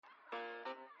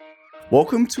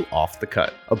Welcome to Off the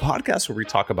Cut, a podcast where we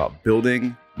talk about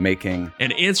building, making,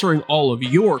 and answering all of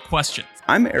your questions.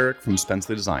 I'm Eric from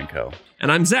Spenceley Design Co. And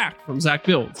I'm Zach from Zach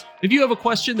Builds. If you have a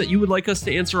question that you would like us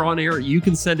to answer on air, you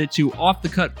can send it to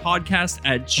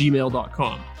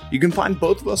offthecutpodcast@gmail.com. You can find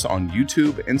both of us on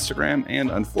YouTube, Instagram,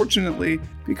 and unfortunately,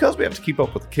 because we have to keep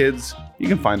up with the kids, you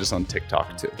can find us on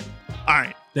TikTok too. All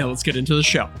right, now let's get into the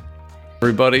show.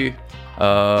 Everybody,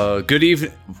 good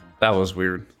evening. That was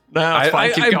weird. No, it's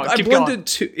fine. Keep going.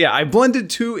 I blended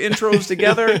two intros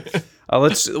together.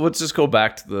 Let's just go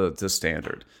back to the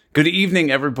standard. Good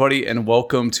evening, everybody, and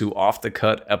welcome to Off the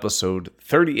Cut episode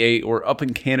 38, or up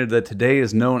in Canada, today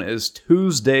is known as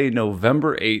Tuesday,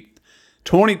 November 8th,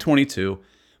 2022.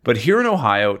 But here in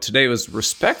Ohio, today was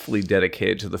respectfully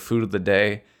dedicated to the food of the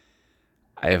day.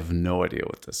 I have no idea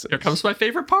what this is. Here comes my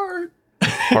favorite part.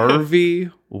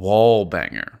 Harvey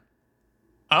Wallbanger.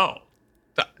 Oh.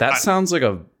 That sounds like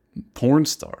a porn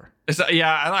star. Is that,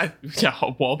 yeah, a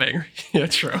Wallbanger. Yeah,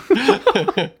 true.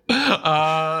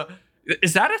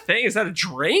 Is that a thing? Is that a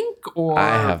drink? Or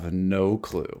I have no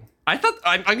clue. I thought,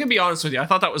 I'm going to be honest with you, I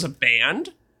thought that was a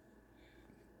band.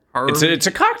 It's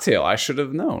a cocktail. I should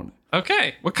have known.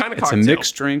 Okay. What kind of cocktail? It's a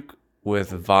mixed drink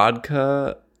with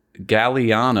vodka,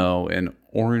 Galliano, and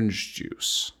orange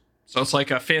juice. So it's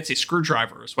like a fancy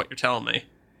screwdriver is what you're telling me.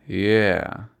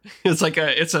 Yeah.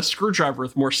 It's a screwdriver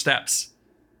with more steps.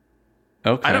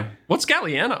 Okay. What's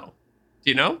Galliano? Do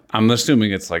you know? I'm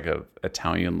assuming it's like a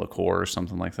Italian liqueur or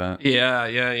something like that.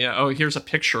 Yeah. Oh, here's a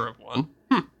picture of one.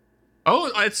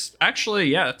 Oh, it's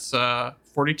actually, it's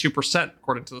 42%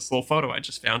 according to this little photo I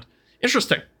just found.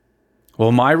 Interesting.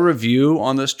 Well, my review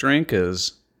on this drink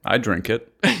is I drink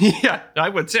it. Yeah, I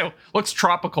would too. Looks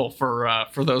tropical for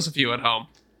those of you at home.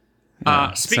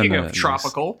 Speaking of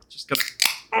tropical, just gonna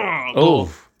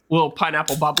little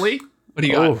pineapple bubbly. What do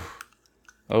you got?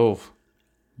 Oh,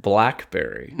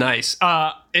 blackberry. Nice.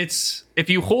 It's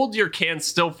if you hold your can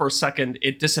still for a second,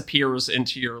 it disappears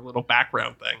into your little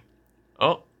background thing.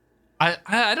 Oh,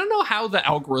 I don't know how the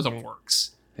algorithm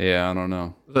works. Yeah, I don't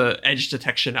know. The edge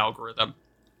detection algorithm.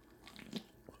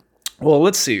 Well,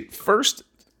 let's see. First,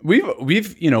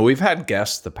 we've had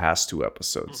guests the past two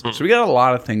episodes, so we got a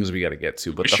lot of things we got to get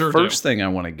to. But the first thing I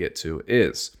want to get to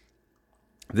is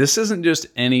this isn't just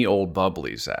any old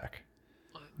bubbly, Zach.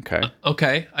 Okay.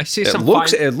 Okay. I see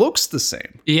it looks the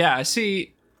same. Yeah, I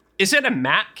see. Is it a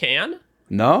matte can?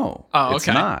 No. Oh, okay. It's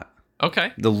not.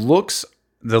 Okay. The looks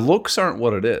aren't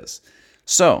what it is.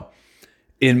 So,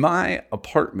 in my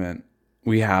apartment,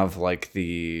 we have like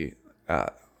the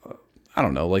I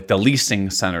don't know, like the leasing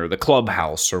center, the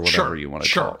clubhouse, or whatever you want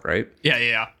to call it, right?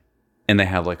 Yeah. And they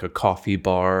have like a coffee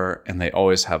bar, and they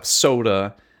always have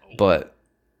soda, but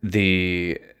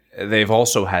they've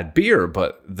also had beer,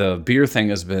 but the beer thing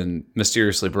has been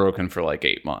mysteriously broken for like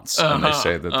 8 months, and they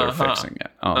say that they're fixing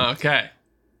it. Okay.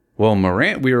 Well,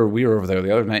 Miranda, we were over there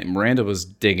the other night, and Miranda was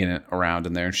digging it around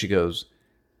in there, and she goes,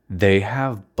 "They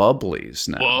have bubblies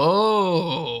now."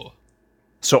 Whoa.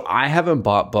 So I haven't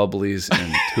bought bubblies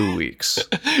in 2 weeks.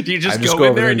 Do you just go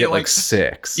in there and get like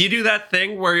 6? You do that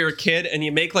thing where you're a kid and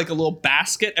you make like a little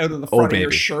basket out of the front of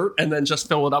your shirt and then just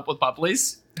fill it up with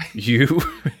bubblies? You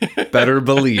better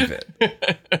believe it.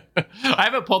 I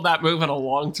haven't pulled that move in a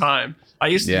long time. I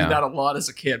used to do that a lot as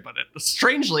a kid, but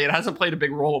strangely, it hasn't played a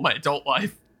big role in my adult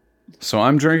life. So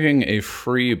I'm drinking a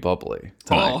free bubbly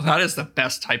tonight. Oh, that is the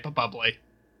best type of bubbly.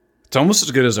 It's almost as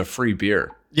good as a free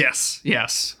beer. Yes,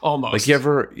 almost. Like you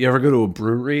ever go to a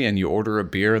brewery and you order a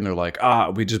beer and they're like,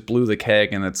 we just blew the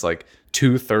keg and it's like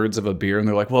 2/3 of a beer, and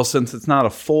they're like, well, since it's not a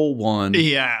full one,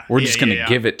 we're just gonna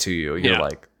give it to you. You're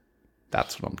like,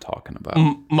 that's what I'm talking about.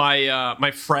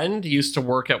 My friend used to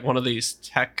work at one of these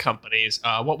tech companies.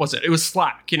 What was it? It was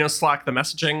Slack. You know, Slack, the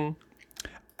messaging.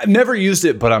 I've never used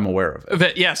it, but I'm aware of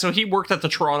it. Yeah, so he worked at the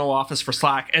Toronto office for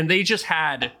Slack, and they just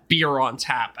had beer on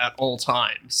tap at all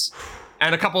times.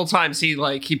 And a couple of times he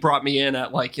brought me in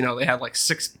at they had like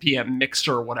 6 p.m.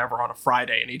 mixer or whatever on a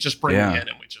Friday, and he'd just bring me in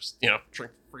and we just,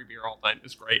 drink free beer all night. It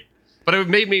was great. But it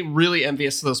made me really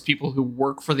envious of those people who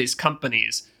work for these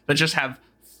companies that just have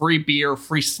free beer,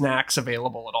 free snacks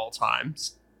available at all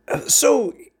times.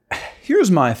 So here's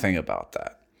my thing about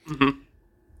that. Mm-hmm.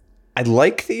 I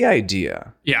like the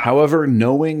idea. Yeah. However,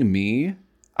 knowing me,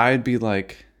 I'd be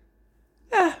like,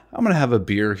 I'm going to have a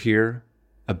beer here,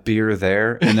 a beer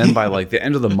there. And then by like the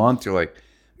end of the month, you're like,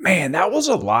 man, that was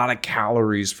a lot of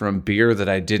calories from beer that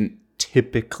I didn't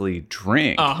typically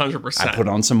drink. 100%. I put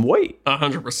on some weight.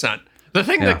 100%. The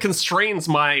thing that constrains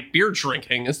my beer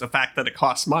drinking is the fact that it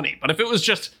costs money. But if it was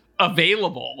just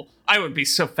available, I would be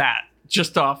so fat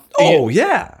just off. Oh,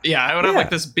 yeah. Yeah, I would have like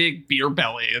this big beer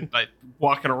belly and like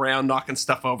walking around knocking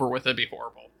stuff over with it'd be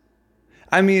horrible.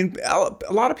 I mean, a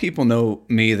lot of people know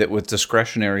me that with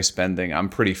discretionary spending, I'm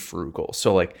pretty frugal.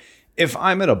 So like if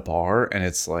I'm at a bar and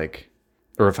it's like,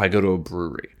 or if I go to a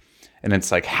brewery and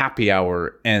it's like happy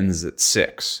hour ends at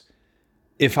 6,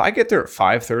 if I get there at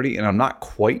 5:30 and I'm not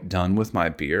quite done with my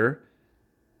beer,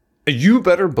 you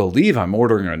better believe I'm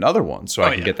ordering another one so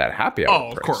I can get that happy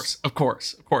hour price. Of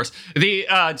course. Do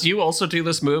you also do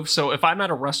this move? So if I'm at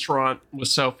a restaurant with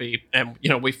Sophie and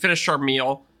we finish our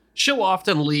meal, she'll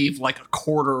often leave like a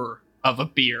quarter of a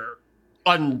beer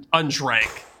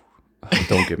undrank. Oh,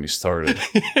 don't get me started.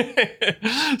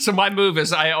 So my move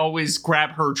is I always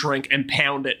grab her drink and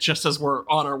pound it just as we're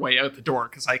on our way out the door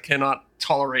because I cannot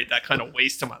tolerate that kind of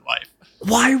waste in my life.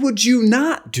 Why would you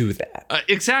not do that?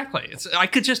 Exactly. I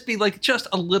could just be like just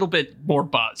a little bit more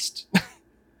buzzed.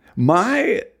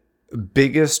 My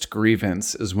biggest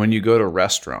grievance is when you go to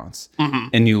restaurants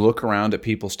and you look around at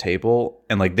people's table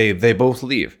and like they both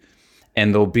leave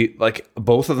and they'll be like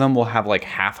both of them will have like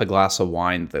half a glass of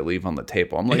wine that they leave on the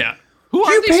table. I'm like, who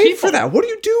are you these paid people? for that? What are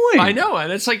you doing? I know,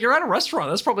 and it's like you're at a restaurant.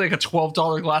 That's probably like a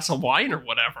 $12 glass of wine or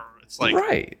whatever. It's like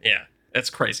right. Yeah, it's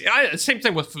crazy. Same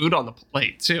thing with food on the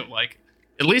plate too. Like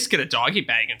at least get a doggy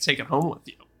bag and take it home with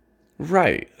you.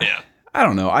 Right. Yeah. I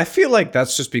don't know. I feel like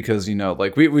that's just because,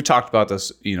 like we talked about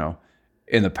this,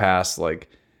 in the past, like,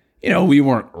 we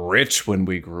weren't rich when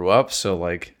we grew up. So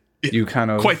like you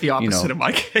kind of quite the opposite in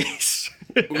my case.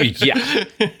 Yeah.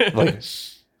 Like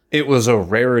it was a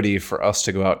rarity for us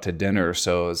to go out to dinner.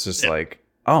 So it's just like,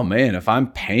 oh man, if I'm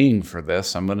paying for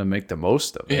this, I'm going to make the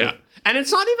most of it. Yeah. And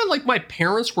it's not even like my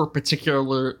parents were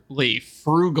particularly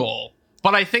frugal,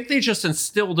 but I think they just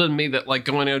instilled in me that like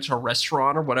going out to a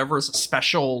restaurant or whatever is a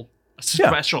special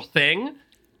thing.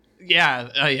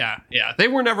 Yeah. They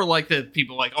were never like the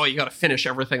people like, oh, you got to finish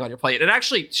everything on your plate. And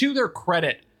actually, to their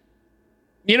credit,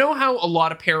 you know how a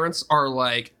lot of parents are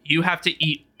like, you have to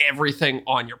eat everything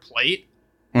on your plate?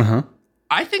 Uh-huh.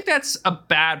 I think that's a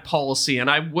bad policy,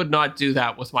 and I would not do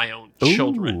that with my own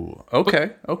children.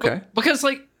 Okay. Because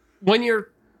like when you're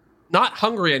not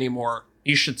hungry anymore,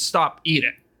 you should stop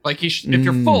eating. Like if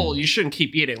you're full, you shouldn't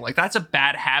keep eating. Like that's a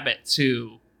bad habit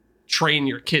to train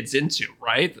your kids into,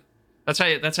 right? That's how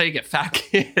you get fat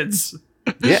kids.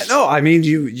 Yeah, no, I mean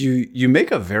you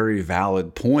make a very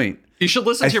valid point. You should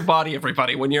listen to your body,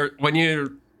 everybody. When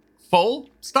you're full,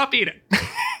 stop eating.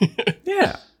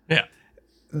 Yeah. Yeah.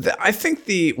 I think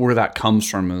where that comes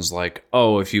from is like,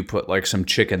 oh, if you put like some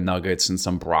chicken nuggets and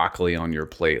some broccoli on your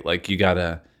plate, like you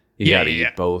gotta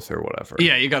eat both or whatever.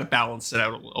 Yeah, you gotta balance it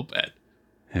out a little bit.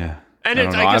 Yeah. And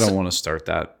I don't want to start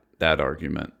that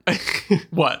argument.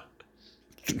 What?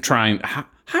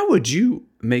 How would you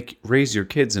raise your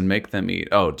kids and make them eat?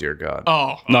 Oh dear God.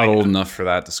 Not old enough for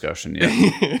that discussion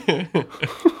yet.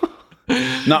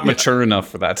 Not mature enough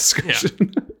for that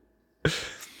discussion. Yeah.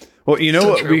 Well, you know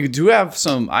what? True. We do have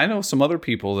I know some other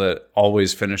people that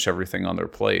always finish everything on their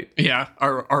plate. Yeah.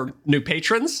 Our new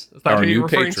patrons? Is that who you're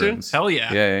referring to? Hell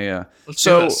yeah. Yeah.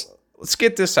 Let's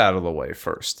get this out of the way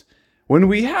first. When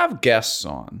we have guests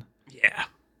on,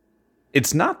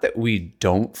 it's not that we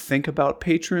don't think about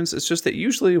patrons. It's just that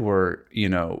usually we're,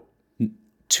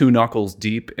 two knuckles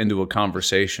deep into a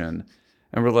conversation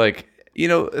and we're like,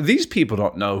 these people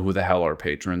don't know who the hell our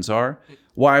patrons are.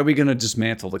 Why are we going to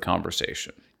dismantle the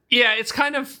conversation? Yeah, it's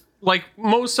kind of like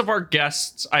most of our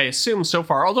guests, I assume so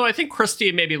far, although I think Christy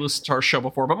maybe listened to our show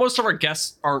before, but most of our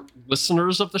guests aren't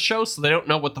listeners of the show, so they don't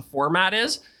know what the format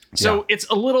is. So it's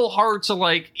a little hard to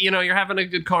like, you're having a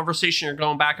good conversation, you're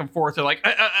going back and forth. They're like,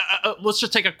 let's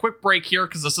just take a quick break here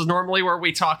because this is normally where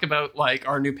we talk about like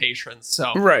our new patrons.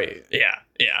 So right. Yeah.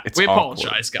 We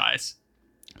apologize, guys.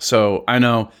 So I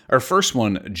know our first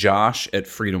one, Josh at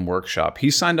Freedom Workshop, he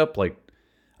signed up like,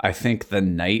 I think the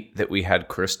night that we had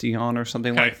Christy on or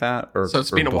something like that. So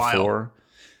it's been a while.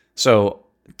 So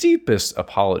deepest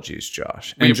apologies,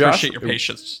 Josh. We appreciate your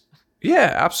patience.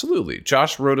 Yeah, absolutely.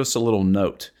 Josh wrote us a little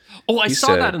note. Oh, I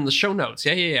saw that in the show notes.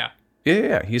 Yeah.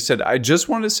 Yeah. He said, I just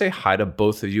wanted to say hi to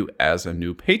both of you as a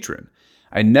new patron.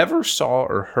 I never saw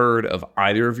or heard of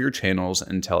either of your channels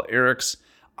until Eric's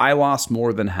I Lost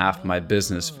More Than Half My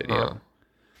Business video.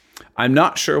 I'm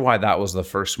not sure why that was the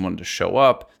first one to show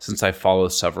up, since I follow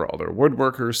several other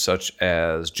woodworkers, such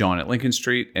as John at Lincoln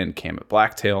Street and Cam at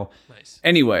Blacktail. Nice.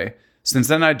 Anyway, since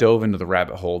then I dove into the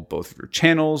rabbit hole of both of your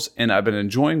channels, and I've been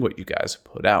enjoying what you guys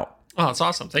put out. Oh, that's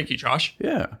awesome. Thank you, Josh.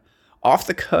 Yeah. Off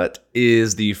the Cut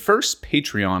is the first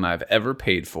Patreon I've ever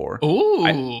paid for. Ooh.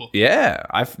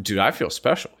 I feel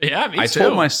special. Yeah, me too. I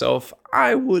told myself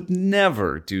I would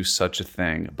never do such a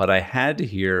thing, but I had to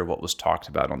hear what was talked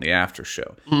about on the after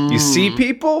show. You see,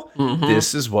 people,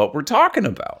 this is what we're talking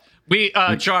about.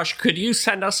 Josh, could you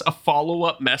send us a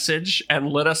follow-up message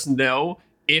and let us know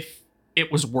if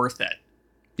it was worth it?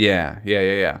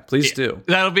 Yeah. Please do.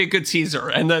 That'll be a good teaser.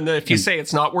 And then if you say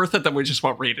it's not worth it, then we just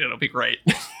won't read it. It'll be great.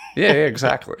 Yeah,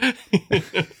 exactly.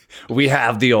 We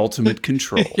have the ultimate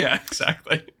control. Yeah,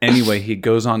 exactly. Anyway, he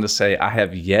goes on to say, I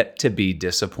have yet to be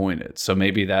disappointed. So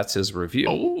maybe that's his review.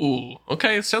 Oh,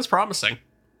 okay. It sounds promising.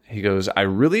 He goes, I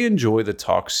really enjoy the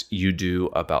talks you do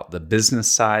about the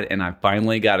business side, and I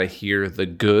finally got to hear the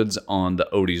goods on the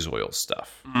Odie's Oil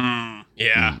stuff.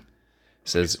 Yeah.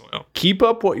 Says, keep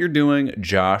up what you're doing,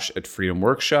 Josh at Freedom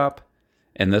Workshop.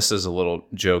 And this is a little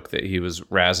joke that he was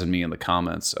razzing me in the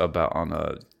comments about on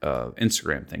a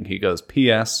Instagram thing. He goes,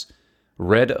 P.S.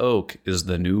 Red oak is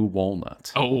the new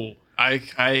walnut. Oh,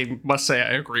 I must say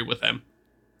I agree with him.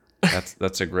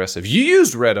 That's aggressive. You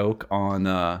used red oak on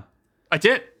I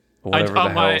did.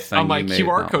 on my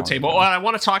QR code table. Well, I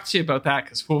want to talk to you about that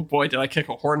because, oh boy, did I kick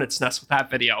a hornet's nest with that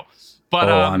video. But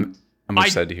I'm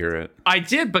excited to hear it. I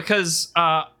did because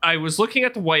I was looking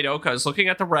at the white oak, I was looking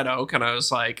at the red oak, and I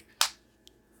was like,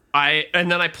 and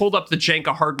then I pulled up the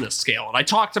Janka hardness scale, and I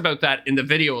talked about that in the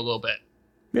video a little bit.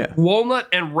 Yeah. Walnut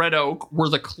and red oak were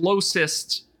the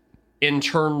closest in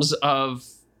terms of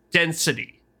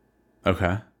density.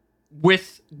 Okay.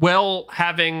 With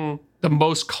having the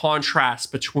most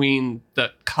contrast between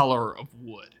the color of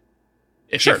wood.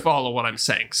 If you follow what I'm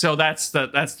saying. So that's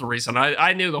the reason.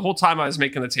 I knew the whole time I was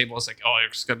making the table, I was like, oh, you're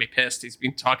just gonna be pissed. He's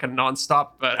been talking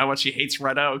nonstop about how much he hates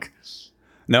red oak.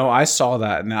 No, I saw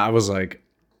that and I was like,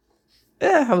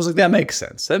 that makes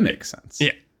sense. That makes sense.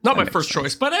 Yeah. Not my first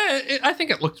choice, but I think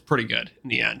it looked pretty good in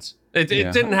the end. It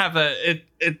didn't have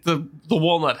the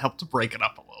walnut helped to break it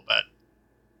up a little bit.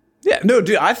 Yeah, no,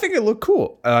 dude, I think it looked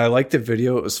cool. I liked the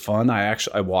video. It was fun. I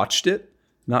watched it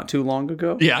not too long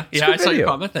ago. Yeah, I saw your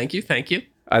comment. Thank you.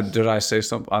 Did I say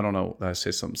something? I don't know. Did I say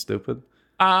something stupid?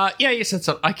 Yeah, you said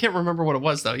something. I can't remember what it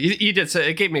was though. You did say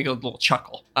it. Gave me a little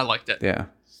chuckle. I liked it. Yeah.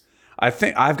 I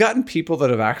think I've gotten people that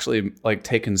have actually like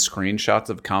taken screenshots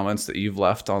of comments that you've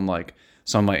left on like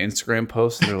some of my Instagram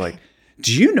posts, and they're like,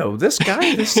 "Do you know this guy?"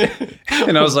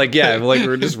 And I was like, "Yeah, like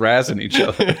we're just razzing each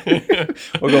other."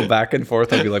 We'll go back and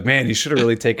forth. I'll be like, "Man, you should have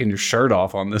really taken your shirt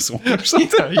off on this one or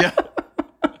something." Yeah.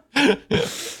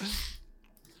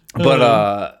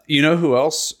 But you know who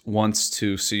else wants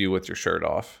to see you with your shirt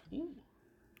off?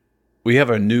 We have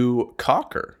a new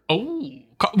cocker. Oh.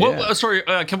 Well, sorry.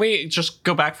 Can we just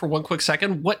go back for one quick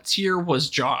second? What tier was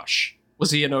Josh? Was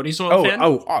he an Odie's Oil fan?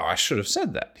 Oh, I should have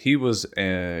said that. He was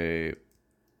an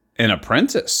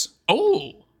apprentice.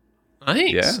 Oh,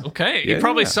 nice. Yeah. Okay. Yeah, he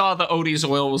probably saw the Odie's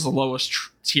Oil was the lowest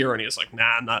tier, and he was like,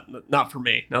 "Nah, not for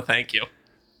me. No, thank you."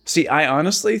 See, I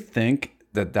honestly think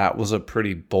that was a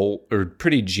pretty bold or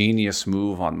pretty genius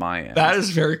move on my end. That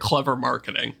is very clever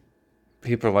marketing.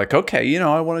 People are like, okay,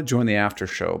 I want to join the after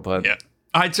show, but yeah.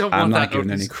 I'm not giving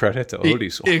any credit to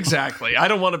Odie's Oil. Exactly. I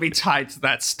don't want to be tied to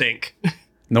that stink.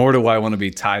 Nor do I want to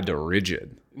be tied to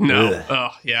Rigid. No. Ugh. Oh,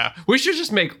 yeah. We should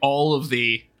just make all of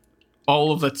the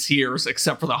tiers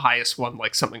except for the highest one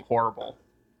like something horrible.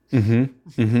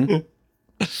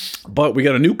 But we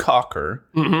got a new cocker,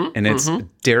 and it's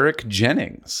Derek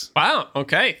Jennings. Wow.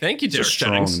 Okay. Thank you, Derek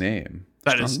Jennings. Strong name.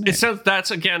 That's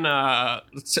again.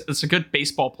 It's a good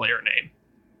baseball player name.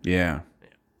 Yeah.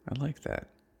 I like that.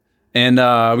 And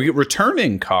we get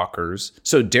returning cockers.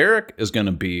 So Derek is going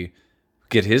to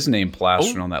get his name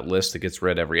plastered on that list that gets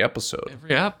read every episode.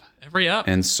 Every up.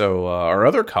 And so our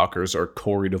other cockers are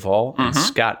Corey Duvall and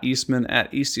Scott Eastman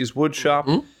at Eastie's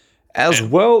Woodshop, as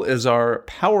well as our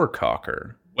power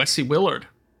cocker, Wes Willard,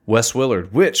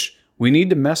 which we need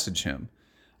to message him.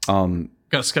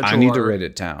 Gotta schedule. I need to write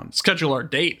it down. Schedule our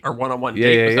date, our one-on-one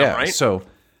date with them, right? So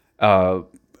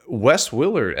Wes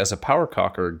Willard, as a power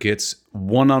cocker, gets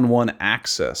one-on-one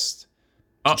access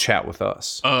to chat with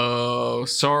us. Oh,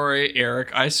 sorry,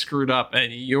 Eric. I screwed up,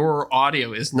 and your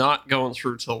audio is not going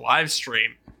through to the live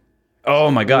stream. Oh,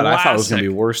 my God. I thought it was going to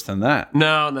be worse than that.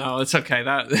 No, it's okay.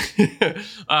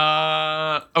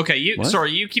 Okay,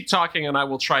 you keep talking, and I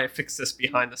will try to fix this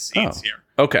behind the scenes here.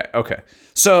 Okay.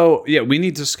 So, yeah, we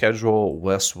need to schedule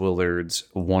Wes Willard's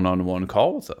one-on-one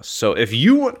call with us. So if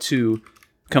you want to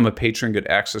become a patron, get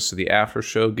access to the after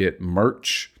show, get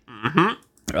merch,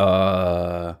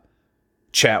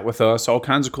 chat with us, all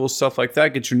kinds of cool stuff like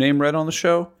that, get your name read on the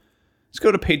show, let's go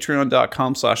to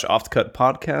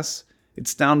patreon.com/offthecutpodcast.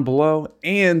 It's down below.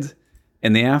 And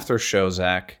in the after show,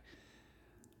 Zach,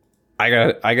 I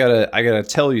gotta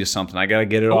tell you something. I gotta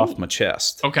get it off my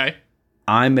chest. Okay.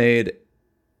 I need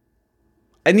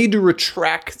to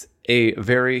retract a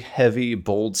very heavy,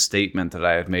 bold statement that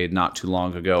I had made not too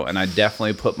long ago, and I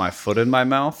definitely put my foot in my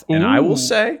mouth. And I will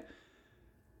say,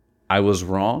 I was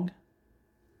wrong.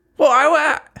 Well,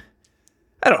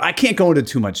 I can't go into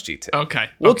too much detail. Okay.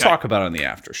 We'll talk about it in the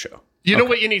after show. You know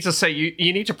what you need to say?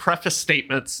 You need to preface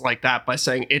statements like that by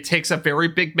saying it takes a very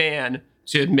big man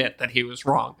to admit that he was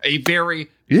wrong. A very,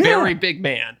 very big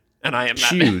man. And I am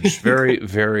that huge, man. very,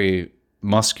 very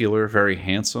muscular, very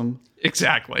handsome.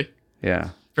 Exactly. Yeah.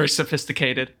 Very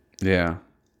sophisticated. Yeah.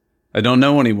 I don't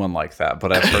know anyone like that,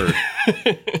 but I've heard.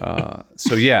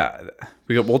 So yeah,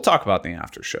 we'll talk about the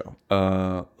after show.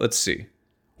 Let's see.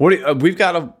 We've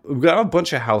got a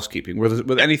bunch of housekeeping.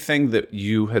 With anything that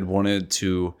you had wanted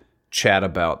to chat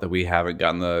about that we haven't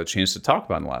gotten the chance to talk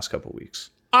about in the last couple of weeks?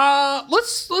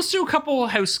 Let's do a couple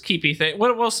housekeeping things.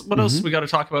 What else we got to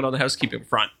talk about on the housekeeping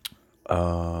front?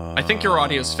 I think your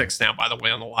audio's fixed now, by the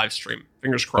way, on the live stream.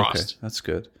 Fingers crossed. Okay, that's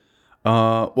good.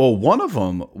 Well, one of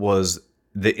them was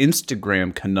the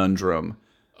Instagram conundrum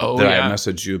that I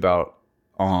messaged you about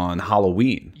on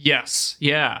Halloween. Yes,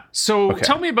 yeah. So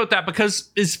tell me about that,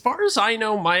 because as far as I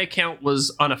know, my account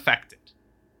was unaffected.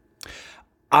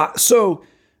 So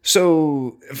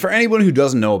for anyone who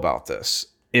doesn't know about this,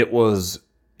 it was,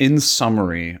 in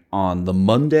summary, on the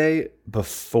Monday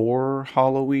before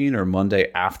Halloween or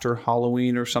Monday after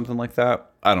Halloween or something like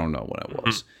that. I don't know when it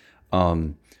was.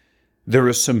 There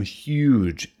was some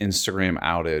huge Instagram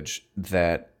outage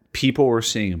that people were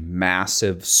seeing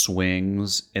massive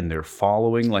swings in their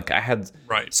following. Like, I had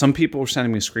some people were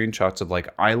sending me screenshots of, like,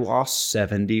 I lost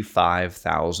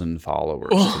 75,000 followers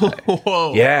today.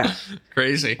 Whoa. Yeah.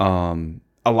 Crazy.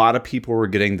 A lot of people were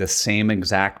getting the same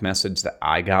exact message that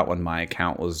I got when my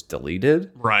account was deleted.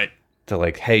 Right. They're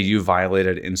like, hey, you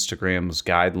violated Instagram's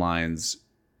guidelines.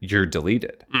 You're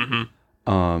deleted.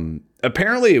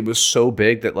 Apparently it was so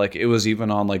big that, like, it was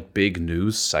even on, like, big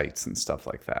news sites and stuff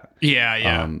like that.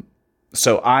 Yeah.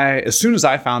 So as soon as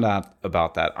I found out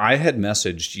about that, I had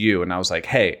messaged you and I was like,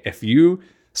 hey, if you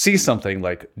see something,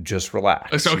 like, just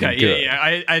relax. It's okay.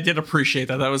 Yeah. I did appreciate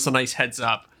that. That was a nice heads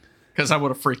up, because I would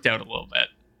have freaked out a little bit.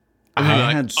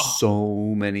 I had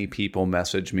so many people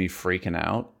message me freaking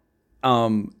out.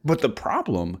 But the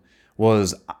problem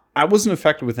was I wasn't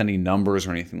affected with any numbers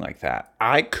or anything like that.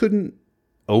 I couldn't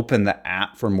open the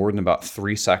app for more than about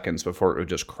 3 seconds before it would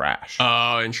just crash.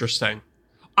 Oh, interesting.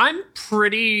 I'm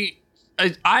pretty...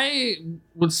 I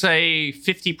would say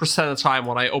 50% of the time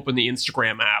when I open the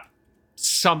Instagram app,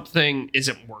 something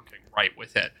isn't working right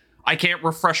with it. I can't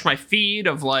refresh my feed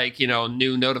of, like,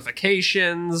 new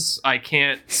notifications. I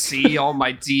can't see all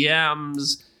my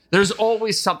DMs. There's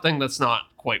always something that's not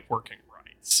quite working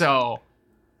right. So,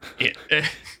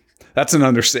 that's an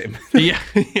understatement.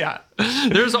 yeah.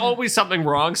 There's always something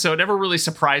wrong. So it never really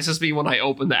surprises me when I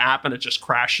open the app and it just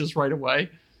crashes right away.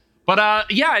 But I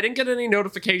didn't get any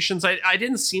notifications. I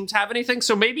didn't seem to have anything.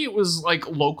 So maybe it was, like,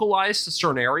 localized to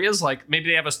certain areas. Like, maybe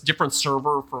they have a different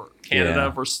server for Canada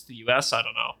versus the US. I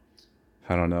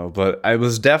don't know, but it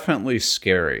was definitely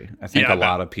scary. I think a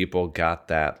lot of people got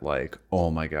that, like, oh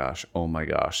my gosh,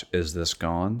 is this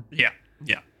gone? Yeah.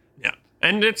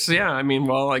 And it's,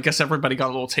 I guess everybody got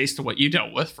a little taste of what you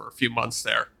dealt with for a few months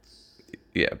there.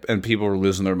 Yeah, and people were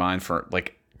losing their mind for,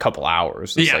 like, a couple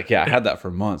hours. It's I had that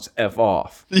for months. F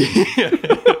off.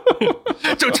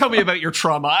 Don't tell me about your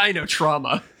trauma. I know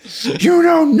trauma. You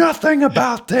know nothing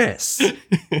about this.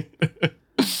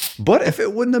 But if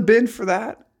it wouldn't have been for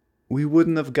that, we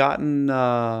wouldn't have gotten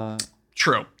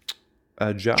Josh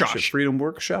at Freedom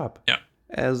Workshop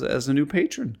as a new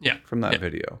patron from that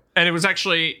video. And it was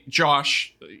actually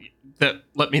Josh that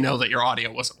let me know that your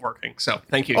audio wasn't working. So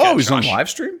thank you. Oh, he's Josh. On the live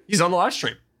stream? He's on the live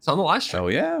stream. It's on the live stream. Oh,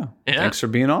 yeah. Thanks for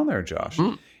being on there, Josh.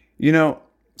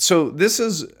 So this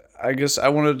is, I guess I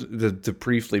wanted to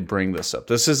briefly bring this up.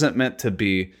 This isn't meant to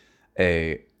be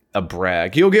a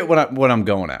brag. You'll get what I'm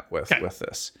going at with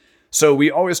this. So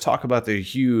we always talk about the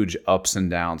huge ups and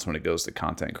downs when it goes to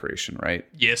content creation, right?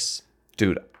 Yes.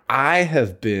 Dude, I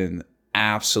have been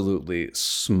absolutely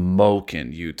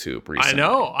smoking YouTube recently. I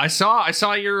know. I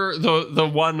saw your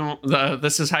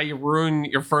this is how you ruin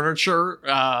your furniture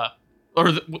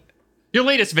your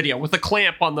latest video with the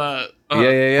clamp on the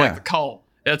like the cull.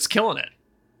 It's killing it.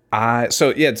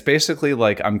 It's basically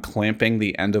like I'm clamping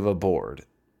the end of a board,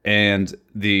 and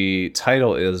the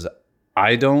title is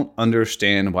I don't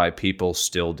understand why people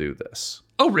still do this.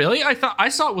 Oh, really? I thought I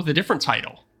saw it with a different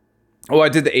title. Oh, I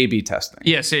did the A/B testing.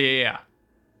 Yes, yeah.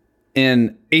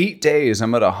 In 8 days,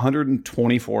 I'm at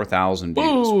 124,000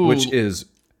 views, Ooh. which is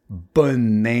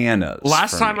bananas.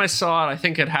 Last for time me. I saw it, I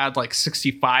think it had like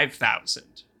 65,000.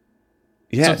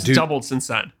 Yeah, So it's dude. doubled since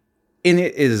then. And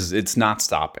it's not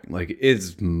stopping. Like,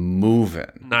 it's moving.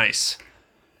 Nice.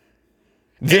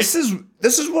 This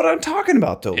is what I'm talking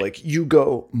about, though. Like, you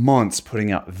go months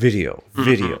putting out video,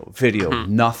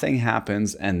 nothing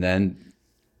happens, and then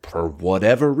for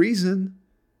whatever reason,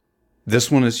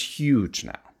 this one is huge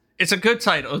now. It's a good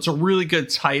title. It's a really good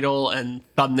title and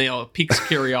thumbnail. It piques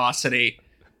curiosity.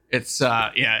 It's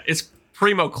it's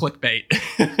primo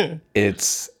clickbait.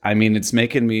 It's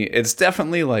making me, it's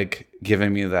definitely like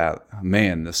giving me that,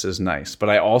 man, this is nice.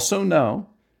 But I also know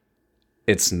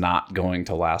it's not going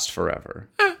to last forever.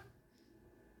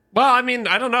 Well, I mean,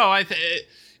 I don't know.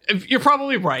 You're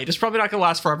probably right. It's probably not going to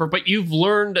last forever, but you've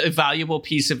learned a valuable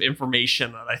piece of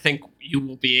information that I think you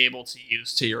will be able to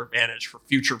use to your advantage for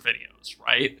future videos,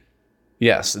 right?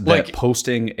 Yes, that Like-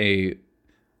 posting a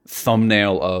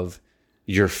thumbnail of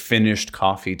your finished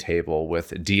coffee table with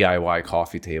DIY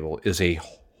coffee table is a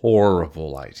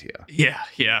horrible idea.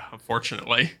 Yeah,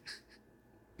 unfortunately.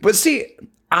 But see,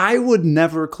 I would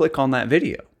never click on that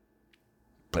video.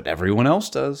 But everyone else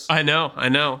does. I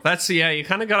know. That's, you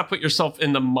kind of got to put yourself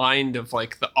in the mind of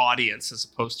like the audience as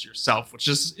opposed to yourself, which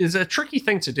is a tricky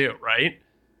thing to do, right?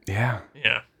 Yeah.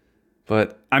 Yeah.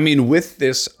 But I mean, with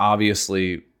this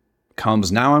obviously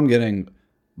comes, now I'm getting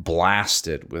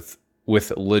blasted with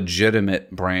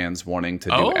legitimate brands wanting to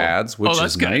do ads, which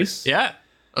that's is good. nice. Yeah,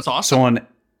 that's awesome. So on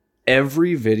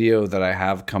every video that I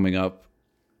have coming up,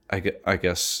 I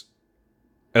guess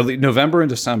at least November and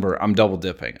December, I'm double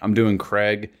dipping. I'm doing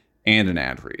Craig and an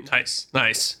ad read.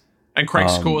 Nice. And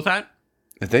Craig's cool with that?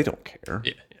 They don't care.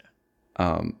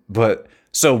 Yeah. But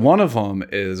so one of them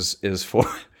is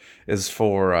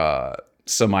for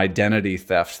some identity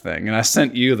theft thing, and I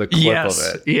sent you the clip of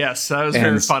it. Yes, that was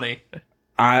very funny.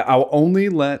 I'll only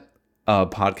let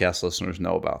podcast listeners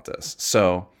know about this.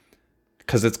 So,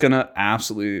 because it's going to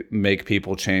absolutely make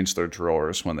people change their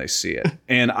drawers when they see it.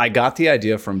 And I got the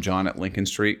idea from John at Lincoln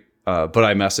Street, but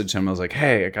I messaged him. I was like,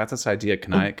 hey, I got this idea.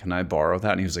 Can I borrow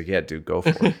that? And he was like, yeah, dude, go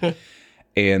for it.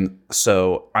 And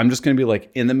so I'm just going to be like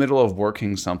in the middle of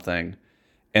working something.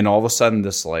 And all of a sudden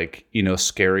this like,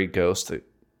 scary ghost that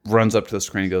runs up to the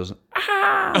screen and goes,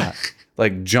 ah,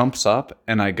 like jumps up.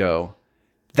 And I go,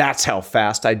 that's how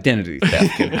fast identity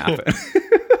theft can happen.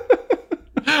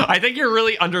 I think you're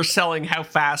really underselling how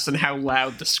fast and how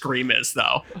loud the scream is,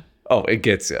 though. Oh, it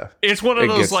gets you. It's one of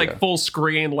those like ya. full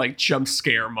screen like jump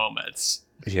scare moments.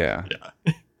 Yeah.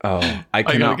 Oh, I I got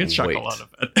a cannot good wait. chuckle out of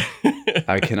it.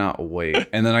 I cannot wait.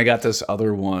 And then I got this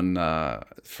other one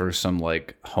for some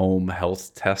like home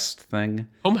health test thing.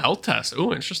 Home health test.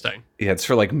 Ooh, interesting. Yeah, it's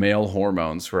for like male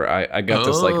hormones where I got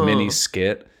this like mini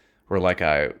skit where like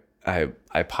I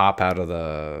pop out of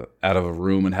a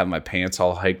room and have my pants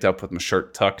all hiked up with my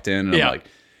shirt tucked in, and I'm like,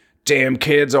 damn,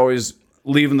 kids always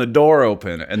leaving the door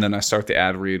open. And then I start the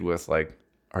ad read with like,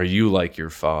 are you like your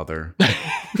father?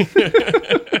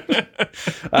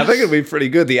 I think it'd be pretty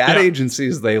good. The ad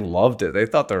agencies, they loved it. They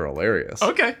thought they were hilarious.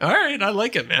 Okay, all right, I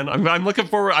like it, man. I'm looking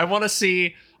forward. I want to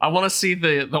see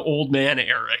the old man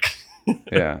Eric.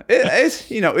 Yeah,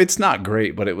 it's not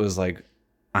great, but it was like,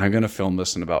 I'm gonna film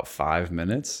this in about 5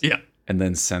 minutes. Yeah. And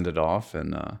then send it off.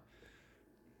 And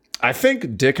I think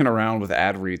dicking around with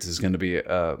ad reads is going to be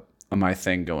my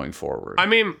thing going forward. I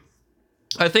mean,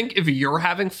 I think if you're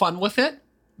having fun with it,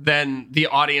 then the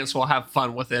audience will have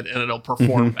fun with it and it'll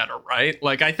perform better, right?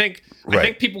 Like I think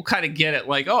people kind of get it,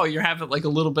 like, oh, you're having like a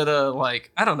little bit of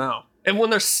like, I don't know. And when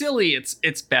they're silly,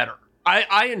 it's better.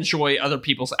 I enjoy other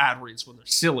people's ad reads when they're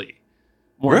silly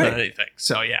more than anything.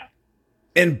 So yeah.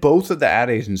 And both of the ad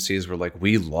agencies were like,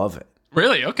 we love it.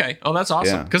 Really? Okay. Oh, that's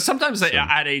awesome. Because sometimes the So-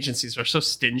 ad agencies are so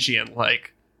stingy and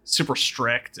like super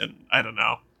strict, and I don't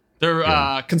know.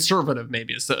 They're conservative,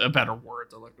 maybe is a better word.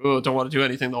 They're like, oh, don't want to do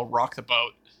anything. They'll rock the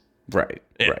boat. Right.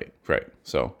 Yeah. Right.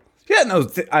 So yeah, no,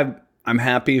 I'm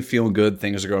happy, feeling good.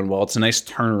 Things are going well. It's a nice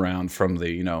turnaround from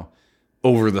the,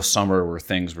 over the summer where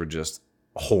things were just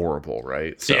horrible.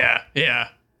 Right. So Yeah.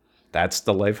 that's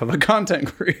the life of a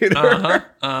content creator.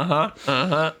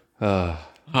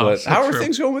 But so how are true.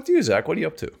 things going with you, Zach? What are you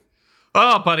up to?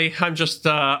 Oh, buddy, I'm just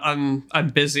I'm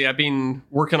busy. I've been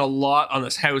working a lot on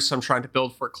this house I'm trying to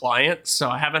build for a client, so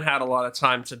I haven't had a lot of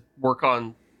time to work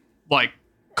on like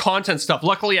content stuff.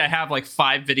 Luckily, I have like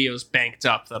 5 videos banked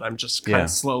up that I'm just kind of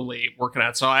slowly working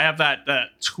at. So I have that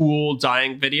tool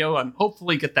dyeing video. I'm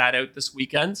hopefully get that out this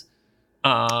weekend.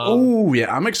 Oh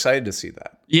yeah, I'm excited to see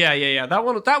that. Yeah.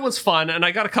 That was fun, and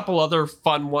I got a couple other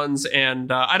fun ones.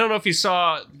 And I don't know if you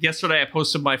saw yesterday. I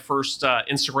posted my first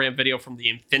Instagram video from the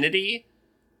Infinity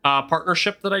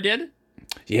partnership that I did.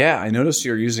 Yeah, I noticed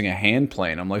you're using a hand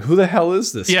plane. I'm like, who the hell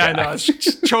is this Yeah, guy? I know.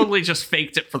 Totally just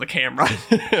faked it for the camera.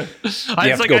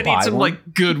 I need some one?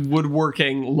 like good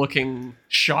woodworking looking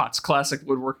shots, classic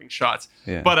woodworking shots.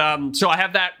 Yeah. But so I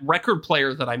have that record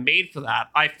player that I made for that.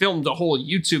 I filmed a whole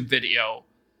YouTube video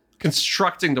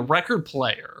constructing the record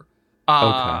player.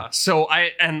 Okay. So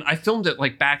I filmed it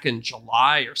like back in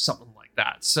July or something like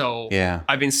that. So Yeah.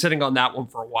 I've been sitting on that one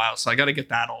for a while. So I got to get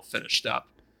that all finished up.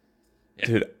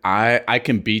 Dude, I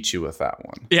can beat you with that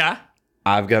one. Yeah.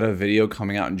 I've got a video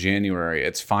coming out in January.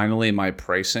 It's finally my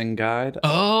pricing guide.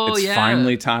 Oh, it's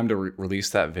finally time to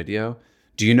release that video.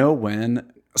 Do you know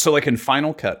when? So like in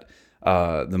Final Cut,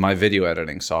 my video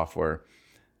editing software,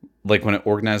 like when it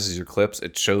organizes your clips,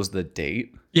 it shows the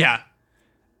date. Yeah.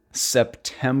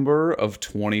 September of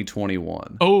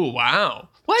 2021. Oh, wow.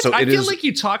 What? So I feel like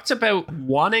you talked about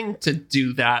wanting to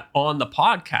do that on the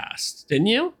podcast, didn't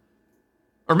you?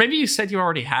 Or maybe you said you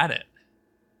already had it.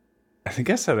 I think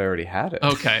I said I already had it.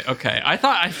 Okay. I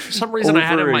thought for some reason I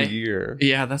had it in my year.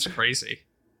 Yeah, that's crazy.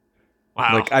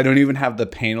 Wow. Like I don't even have the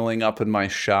paneling up in my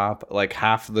shop. Like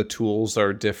half of the tools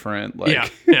are different.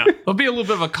 Like yeah. It'll be a little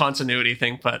bit of a continuity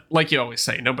thing, but like you always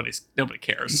say, nobody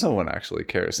cares. No one actually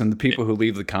cares. And the people who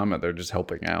leave the comment, they're just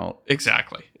helping out.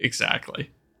 Exactly.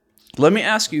 Let me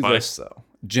ask you this though.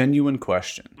 Genuine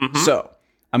question. Mm-hmm. So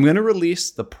I'm going to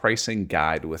release the pricing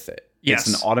guide with it. Yes.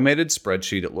 It's an automated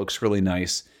spreadsheet. It looks really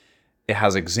nice. It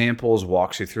has examples,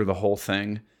 walks you through the whole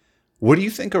thing. What do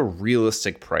you think a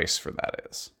realistic price for that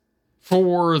is?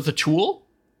 For the tool?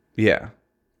 Yeah.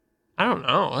 I don't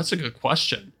know. That's a good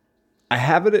question. I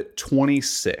have it at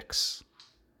 26.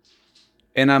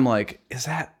 And I'm like, is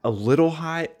that a little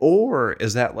high? Or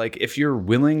is that like, if you're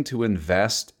willing to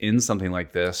invest in something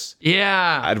like this,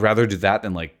 Yeah. I'd rather do that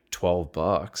than like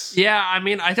 $12. Yeah, I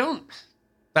mean,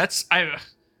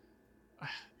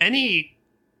 any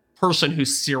person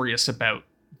who's serious about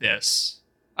this,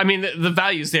 I mean, the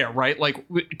value's there, right? Like,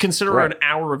 consider Right. an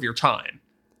hour of your time.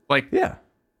 Like, Yeah.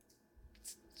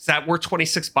 is that worth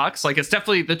 $26? Like,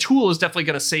 the tool is definitely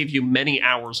going to save you many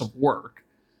hours of work.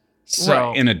 So,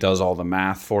 Right. And it does all the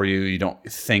math for you. You don't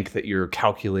think that you're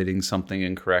calculating something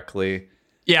incorrectly.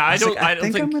 yeah, I don't think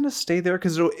think I'm going to stay there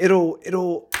because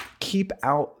it'll keep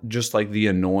out just like the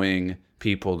annoying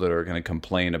people that are going to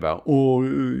complain about, oh,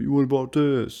 what about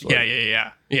this? Like,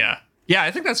 Yeah,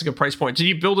 I think that's a good price point. Did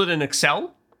you build it in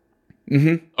Excel?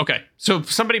 Mm-hmm. Okay. So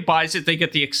if somebody buys it, they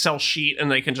get the Excel sheet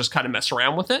and they can just kind of mess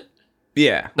around with it?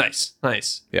 Yeah. Nice.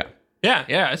 Yeah.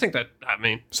 Yeah, I think that,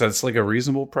 So that's like a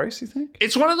reasonable price, you think?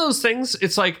 it's one of those things.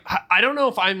 It's like, I don't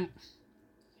know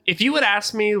if you had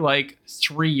asked me like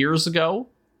 3 years ago,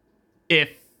 if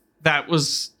that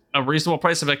was a reasonable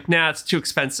price, I'm like, nah, it's too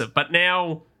expensive. But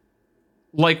now,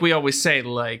 like we always say,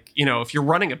 like, if you're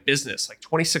running a business, like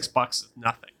 $26 is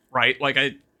nothing, right? Like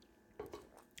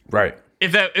Right.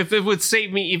 if it would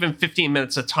save me even 15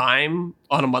 minutes of time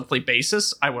on a monthly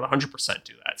basis, I would 100%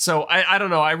 do that. So I don't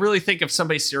know. I really think if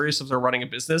somebody's serious, if they're running a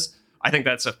business, I think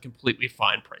that's a completely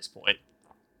fine price point.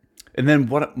 And then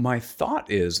what my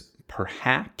thought is,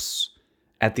 perhaps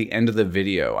at the end of the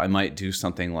video, I might do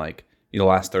something like, the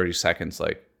last 30 seconds,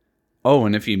 like, oh,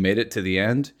 and if you made it to the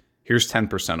end, here's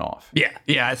 10% off.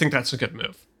 Yeah, I think that's a good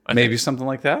move. Maybe something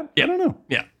like that? Yeah. I don't know.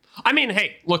 Yeah. I mean,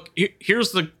 hey, look,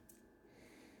 here's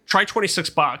try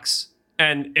 $26,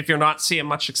 and if you're not seeing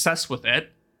much success with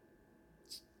it,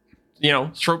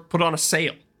 put on a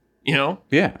sale.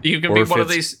 Yeah. You can Or be if one of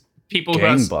it's these people who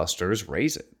has gangbusters,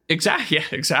 raise it. exactly. Yeah,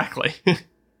 exactly.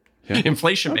 Yeah.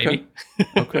 Inflation, Okay. baby.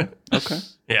 Okay.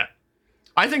 Yeah.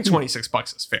 I think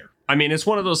 $26 is fair. I mean, it's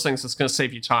one of those things that's going to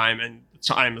save you time, and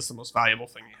time is the most valuable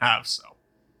thing you have. So,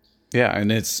 Yeah,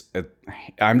 and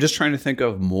I'm just trying to think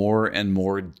of more and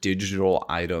more digital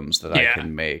items that I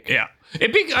can make. yeah.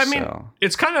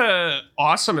 It's kind of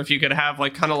awesome if you could have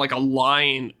like a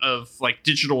line of like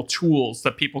digital tools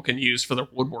that people can use for their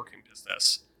woodworking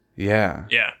business. Yeah.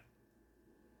 Yeah.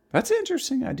 That's an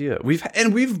interesting idea.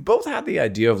 We've both had the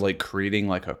idea of like creating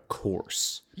like a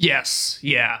course. Yes.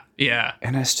 Yeah.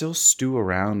 And I still stew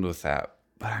around with that,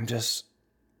 but I just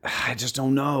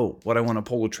don't know what I want to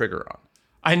pull the trigger on.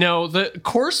 I know the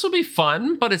course will be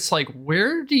fun, but it's like,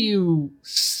 where do you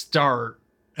start?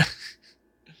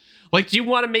 Like, do you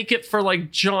want to make it for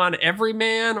like John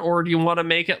Everyman, or do you want to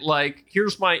make it like,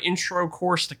 here's my intro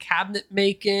course to cabinet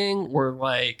making, or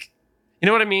like, you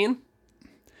know what I mean?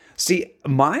 See,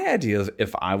 my idea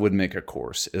if I would make a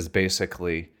course is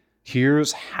basically,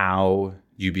 here's how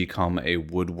you become a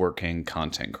woodworking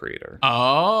content creator.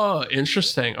 Oh,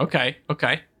 interesting. Okay.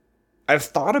 I've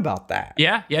thought about that.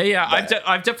 Yeah.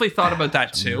 I've definitely thought about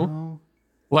that too. No.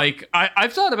 Like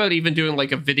I've thought about even doing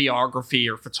like a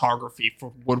videography or photography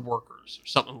for woodworkers or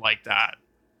something like that.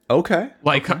 Okay.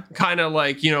 Like kind of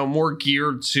like, more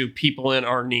geared to people in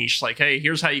our niche. Like, hey,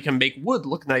 here's how you can make wood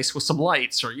look nice with some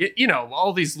lights, or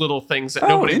all these little things that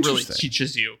nobody really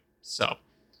teaches you. So,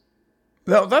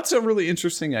 well, that's a really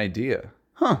interesting idea.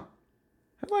 Huh.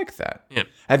 I like that. Yeah.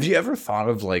 Have you ever thought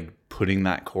of like putting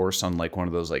that course on like one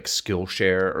of those like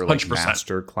Skillshare or like 100%.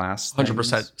 master class things?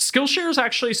 100%. Skillshare is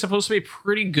actually supposed to be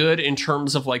pretty good in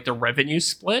terms of like the revenue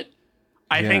split.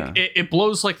 I think it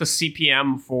blows like the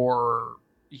CPM for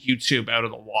YouTube out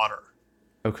of the water.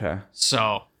 Okay.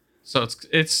 So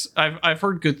it's I've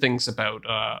heard good things about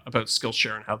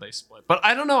Skillshare and how they split. But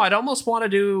I don't know.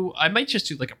 I might just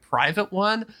do like a private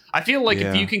one. I feel like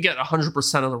if you can get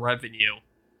 100% of the revenue,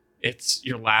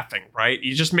 you're laughing, right?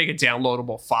 You just make a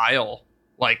downloadable file,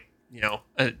 like,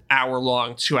 an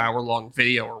hour-long, 2-hour-long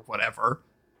video or whatever,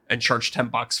 and charge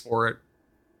 $10 for it.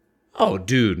 Oh,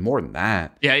 dude, more than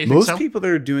that. Yeah, you think most so? people that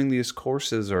are doing these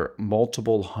courses are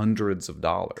multiple hundreds of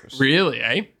dollars. Really,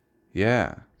 eh?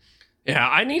 Yeah. Yeah,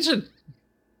 I need to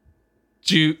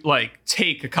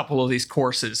take a couple of these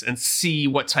courses and see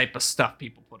what type of stuff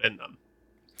people put in them.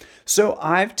 So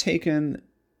I've taken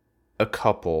a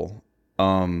couple.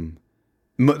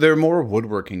 They're more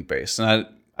woodworking based, and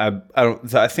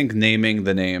I think naming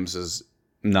the names is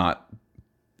not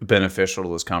beneficial to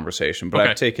this conversation. But Okay.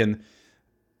 I've taken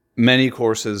many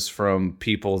courses from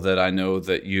people that I know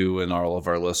that you and all of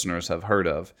our listeners have heard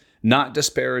of. Not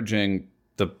disparaging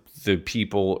the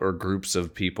people or groups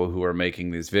of people who are making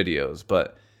these videos,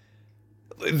 but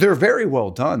they're very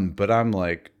well done. But I'm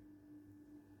like,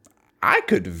 I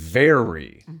could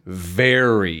very,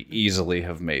 very easily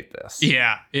have made this.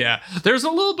 Yeah. There's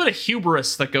a little bit of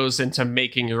hubris that goes into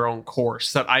making your own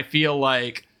course that I feel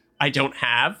like I don't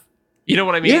have. You know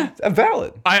what I mean? Yeah,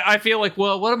 valid. I feel like,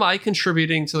 well, what am I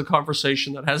contributing to the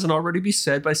conversation that hasn't already been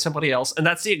said by somebody else? And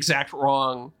that's the exact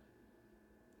wrong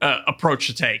approach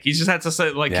to take. You just have to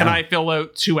say, like, can I fill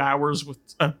out 2 hours with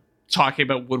talking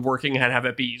about woodworking and have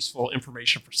it be useful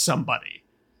information for somebody?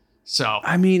 So,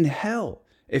 I mean, hell,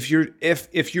 if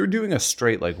you're doing a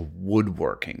straight like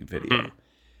woodworking video,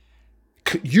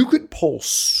 you could pull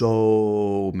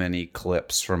so many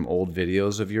clips from old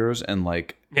videos of yours and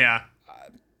like, yeah.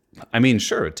 I mean,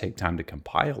 sure, it'd take time to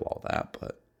compile all that,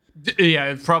 but yeah,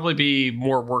 it'd probably be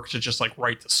more work to just like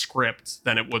write the script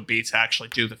than it would be to actually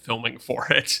do the filming for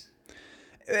it.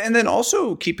 And then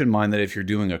also keep in mind that if you're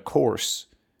doing a course,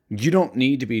 you don't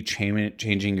need to be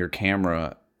changing your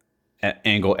camera at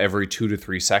angle every 2 to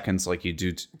 3 seconds like you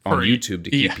do on YouTube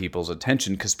to keep people's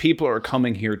attention, because people are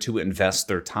coming here to invest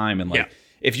their time. And like,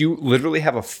 if you literally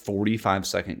have a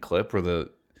 45-second clip where the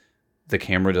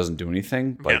camera doesn't do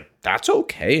anything, like that's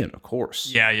okay in a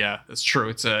course. Yeah, that's true.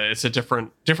 It's a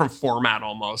different format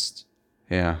almost.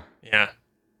 Yeah.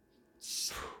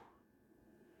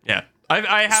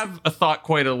 I have thought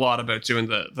quite a lot about doing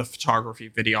the photography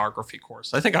videography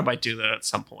course. I think I might do that at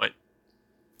some point.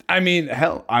 I mean,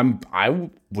 hell, I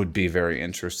would be very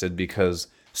interested, because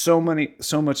so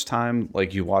much time,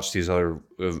 like you watch these other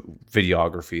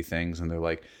videography things and they're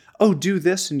like, oh, do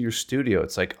this in your studio.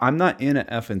 It's like, I'm not in an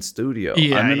effing studio.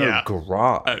 I'm in a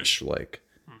garage. Like,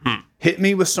 hit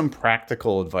me with some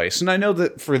practical advice. And I know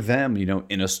that for them,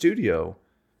 in a studio,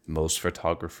 most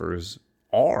photographers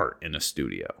are in a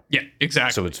studio. Yeah,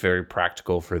 exactly. So it's very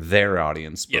practical for their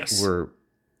audience. But we're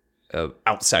an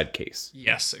outside case.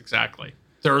 Yes, exactly.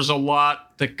 There's a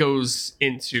lot that goes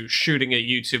into shooting a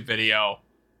YouTube video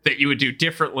that you would do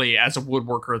differently as a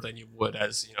woodworker than you would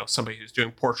as, somebody who's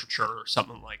doing portraiture or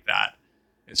something like that.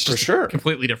 It's just a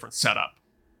completely different setup.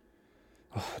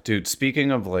 Dude,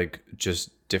 speaking of like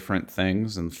just different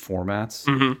things and formats,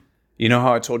 you know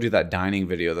how I told you that dining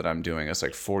video that I'm doing is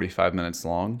like 45 minutes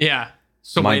long? Yeah.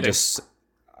 So waiting.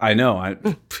 I know. I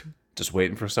just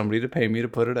waiting for somebody to pay me to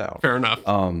put it out. Fair enough.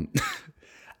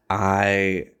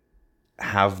 I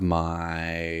have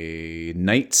my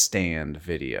nightstand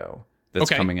video that's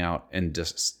coming out in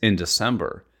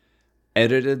December.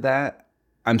 Edited that.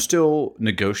 I'm still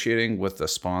negotiating with the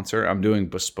sponsor. I'm doing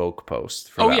bespoke posts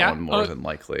for one more than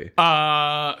likely.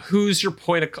 Who's your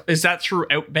point of... Is that through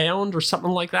Outbound or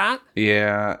something like that?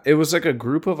 Yeah. It was like a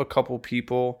group of a couple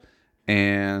people.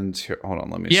 And here, hold on,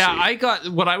 let me see. Yeah, I got...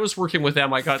 When I was working with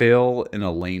them, I got... Phil and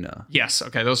Elena. Yes,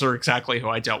 okay. Those are exactly who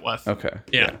I dealt with. Okay.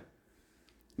 Yeah.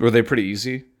 Were they pretty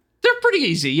easy? They're pretty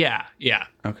easy, yeah.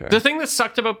 Okay. The thing that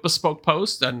sucked about bespoke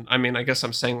post, and I mean, I guess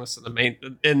I'm saying this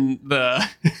in the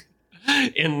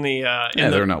in the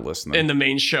they're not listening in the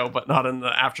main show, but not in the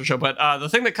after show. But the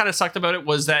thing that kind of sucked about it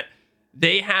was that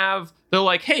they're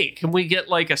like, hey, can we get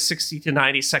like a 60 to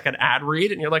 90 second ad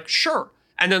read? And you're like, sure.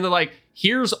 And then they're like,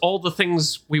 here's all the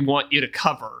things we want you to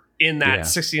cover in that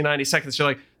 60 to 90 seconds. You're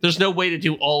like, there's no way to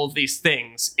do all of these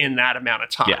things in that amount of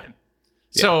time. Yeah.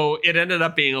 So it ended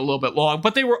up being a little bit long,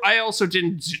 but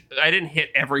I didn't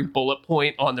hit every bullet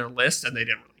point on their list, and they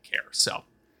didn't really care. So,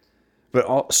 but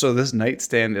also this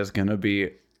nightstand is going to be,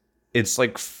 it's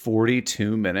like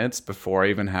 42 minutes before I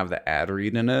even have the ad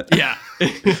read in it. Yeah.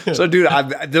 So dude,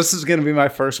 this is going to be my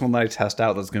first one that I test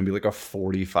out. That's going to be like a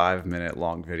 45-minute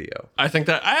long video. I don't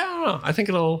know. I think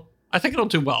it'll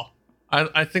do well.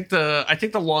 I think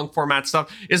the long format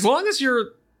stuff, as long as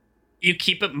you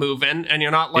keep it moving and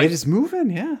you're not like... It is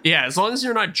moving, yeah. Yeah, as long as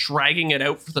you're not dragging it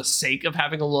out for the sake of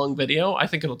having a long video, I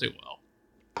think it'll do well.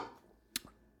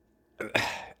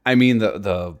 I mean,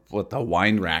 the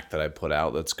wine rack that I put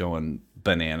out that's going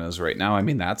bananas right now, I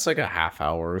mean, that's like a half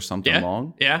hour or something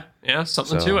long. Yeah,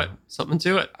 something to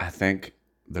it. I think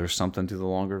there's something to the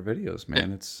longer videos, man.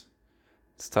 Yeah.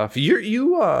 It's tough.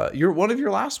 You're one of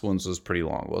your last ones was pretty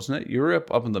long, wasn't it? You were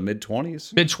up in the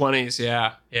mid-20s. Mid-20s,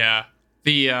 yeah.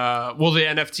 The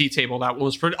NFT table, that one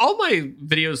was pretty... All my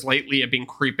videos lately have been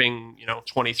creeping,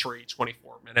 23,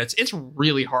 24 minutes. It's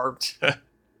really hard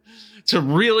to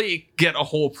really get a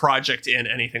whole project in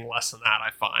anything less than that, I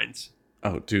find.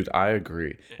 Oh, dude, I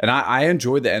agree. And I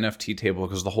enjoyed the NFT table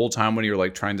because the whole time when you were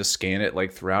like trying to scan it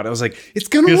like throughout, I was like, it's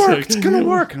going to work. It's going to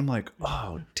work. And I'm like,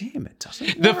 oh, damn, it doesn't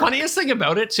work. The funniest thing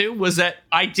about it, too, was that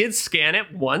I did scan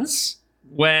it once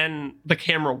when the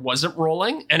camera wasn't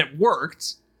rolling and it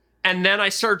worked. And then I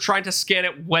started trying to scan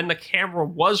it when the camera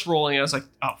was rolling. I was like,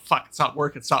 oh, fuck, it's not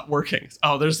working.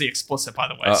 Oh, there's the explicit, by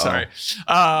the way. Sorry.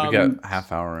 We got a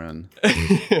half hour in.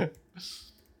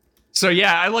 So,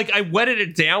 yeah, I wetted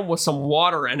it down with some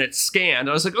water and it scanned.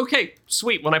 I was like, okay,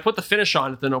 sweet. When I put the finish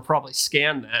on it, then it'll probably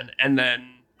scan then. And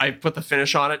then I put the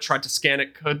finish on it, tried to scan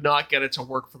it, could not get it to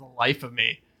work for the life of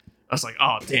me. I was like,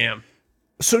 oh, damn.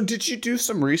 So did you do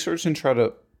some research and try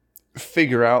to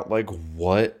figure out, like,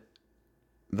 what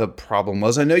the problem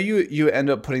was? I know you end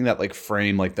up putting that like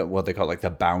frame, like what they call like the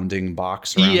bounding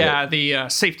box around it. The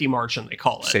safety margin, they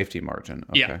call it. Safety margin.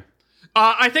 Okay. Yeah.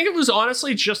 I think it was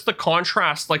honestly just the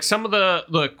contrast. Like some of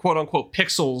the quote unquote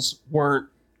pixels weren't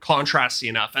contrasty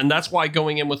enough, and that's why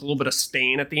going in with a little bit of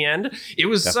stain at the end. It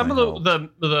was definitely some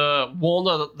of the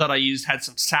walnut that I used had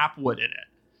some sapwood in it,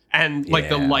 and like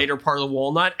the lighter part of the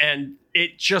walnut, and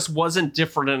it just wasn't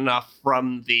different enough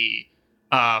from the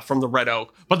red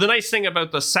oak. But the nice thing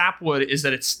about the sapwood is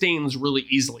that it stains really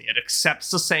easily. It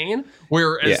accepts the stain,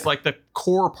 whereas like the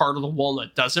core part of the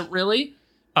walnut doesn't really.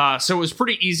 So it was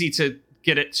pretty easy to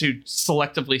get it to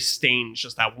selectively stain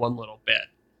just that one little bit.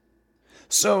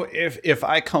 So if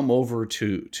I come over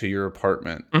to your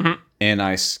apartment and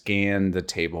I scan the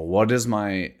table, what is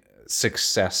my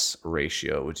success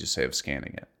ratio, would you say, of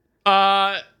scanning it?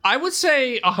 I would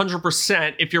say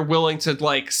 100% if you're willing to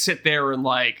like sit there and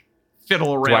like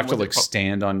fiddle around. Do I have to like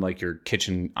stand on like your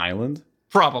kitchen island?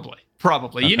 Probably.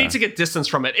 Okay. You need to get distance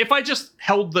from it. If I just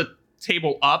held the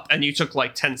table up and you took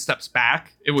like 10 steps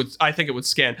back, I think it would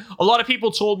scan. A lot of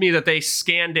people told me that they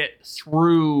scanned it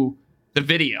through the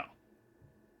video.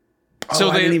 So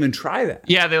I didn't even try that.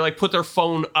 Yeah, they like put their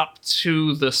phone up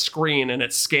to the screen and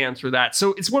it scanned through that.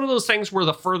 So it's one of those things where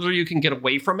the further you can get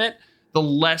away from it, the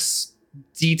less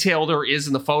detail there is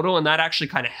in the photo, and that actually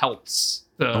kind of helps.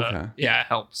 Yeah, it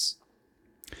helps.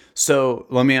 So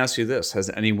let me ask you this. Has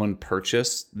anyone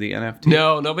purchased the NFT?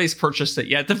 No, nobody's purchased it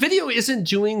yet. The video isn't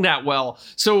doing that well.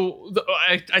 So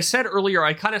I said earlier,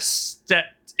 I kind of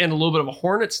stepped in a little bit of a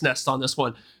hornet's nest on this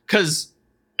one because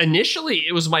initially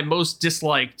it was my most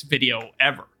disliked video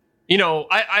ever.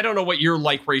 I don't know what your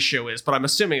like ratio is, but I'm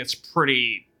assuming it's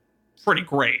pretty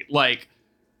great. Like,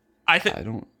 I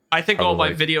think all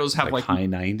my videos have like high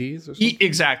 90s or something.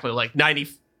 Exactly, like 90.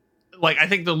 Like, I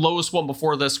think the lowest one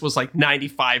before this was like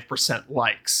 95%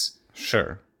 likes.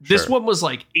 Sure. This one was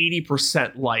like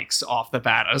 80% likes off the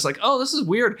bat. I was like, oh, this is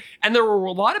weird. And there were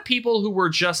a lot of people who were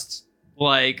just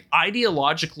like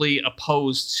ideologically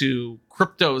opposed to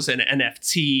cryptos and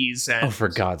NFTs. And for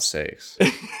God's sakes.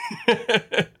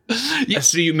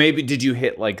 So did you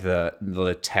hit like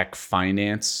the tech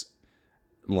finance,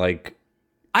 like,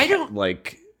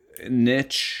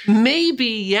 niche? Maybe,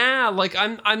 yeah. Like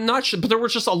I'm not sure, but there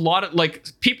was just a lot of like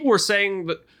people were saying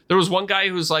that there was one guy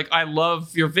who's like, I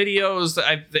love your videos.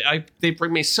 They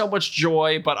bring me so much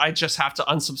joy, but I just have to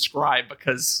unsubscribe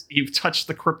because you've touched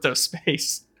the crypto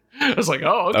space. I was like,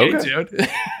 oh, okay.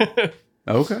 Dude.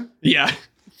 Okay. Yeah.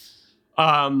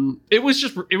 It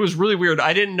was really weird.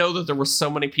 I didn't know that there were so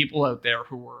many people out there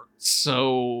who were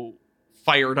so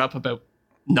fired up about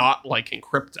not liking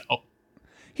crypto.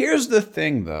 Here's the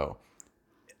thing, though.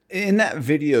 In that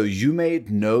video, you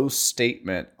made no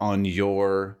statement on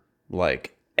your,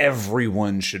 like,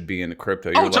 everyone should be into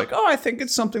crypto. You're like, I think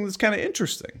it's something that's kind of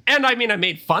interesting. And I mean, I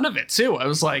made fun of it, too. I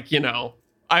was like,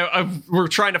 we're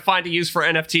trying to find a use for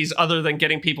NFTs other than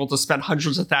getting people to spend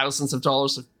hundreds of thousands of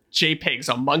dollars of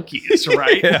JPEGs on monkeys,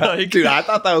 right? Yeah. Dude, I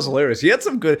thought that was hilarious. You had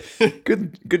some good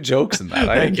jokes in that.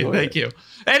 Thank you.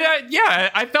 And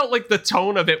I felt like the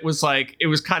tone of it was like, it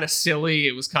was kind of silly.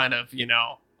 It was kind of,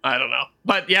 I don't know.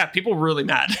 But yeah, people were really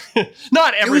mad.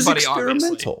 Not everybody, it was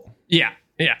experimental. Obviously.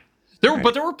 Yeah.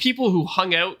 But there were people who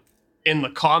hung out in the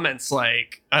comments,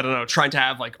 like, I don't know, trying to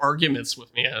have like arguments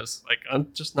with me. I was like,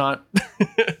 I'm just not,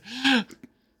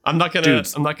 I'm not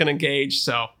gonna engage.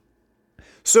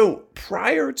 So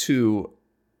prior to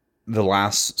the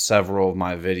last several of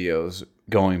my videos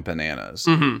going bananas,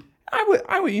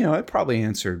 I'd probably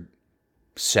answered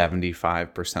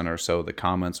 75% or so of the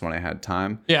comments when I had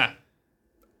time. Yeah.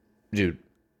 Dude,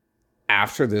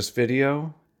 after this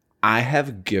video, I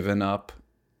have given up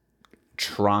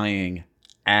trying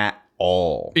at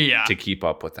all to keep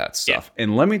up with that stuff. Yeah.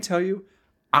 And let me tell you,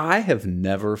 I have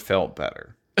never felt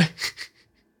better.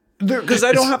 Because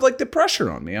I don't have like the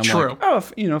pressure on me. I'm like,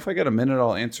 if I get a minute,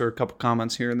 I'll answer a couple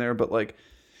comments here and there. But like,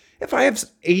 if I have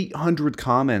 800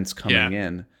 comments coming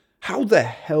in, how the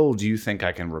hell do you think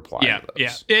I can reply to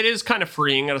those? Yeah, it is kind of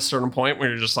freeing at a certain point where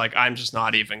you're just like, I'm just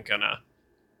not even gonna.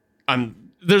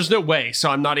 There's no way, so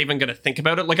I'm not even gonna think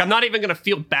about it. Like, I'm not even gonna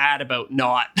feel bad about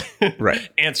not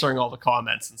answering all the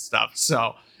comments and stuff.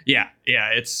 So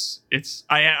it's.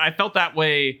 I felt that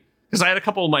way because I had a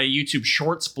couple of my YouTube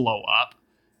shorts blow up.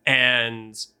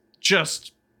 And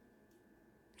just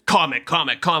comment. And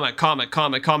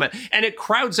it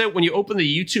crowds out when you open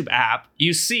the YouTube app,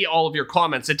 you see all of your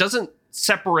comments. It doesn't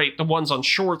separate the ones on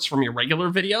shorts from your regular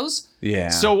videos. Yeah.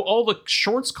 So all the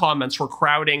shorts comments were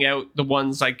crowding out the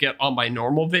ones I get on my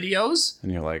normal videos.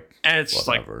 And you're like, and it's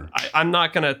whatever. Like, I'm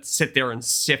not going to sit there and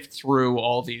sift through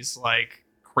all these like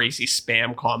crazy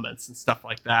spam comments and stuff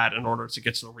like that in order to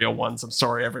get to the real ones. I'm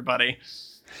sorry, everybody.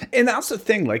 And that's the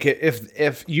thing, like if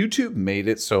YouTube made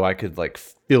it so I could like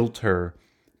filter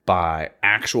by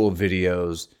actual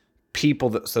videos, people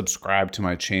that subscribe to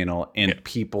my channel and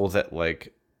people that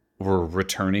like were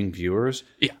returning viewers,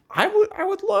 I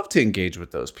would love to engage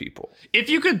with those people. If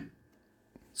you could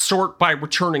sort by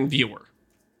returning viewer,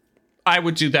 I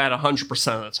would do that 100%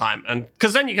 of the time. And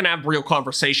because then you can have real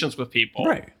conversations with people.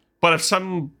 Right. But if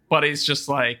somebody's just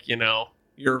like,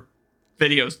 your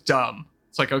video's dumb,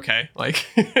 it's like, okay, like,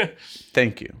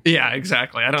 thank you. Yeah,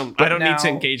 exactly. I don't need to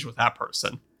engage with that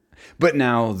person. But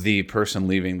now the person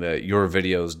leaving your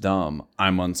video's dumb,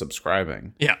 I'm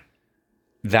unsubscribing. Yeah.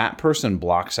 That person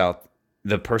blocks out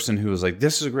the person who was like,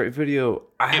 this is a great video.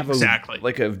 I have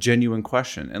a genuine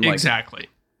question. And like,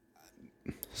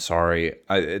 sorry,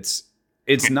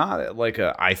 it's not like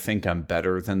I think I'm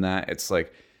better than that. It's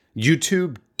like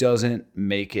YouTube doesn't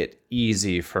make it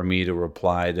easy for me to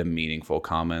reply to meaningful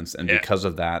comments. And because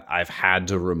of that, I've had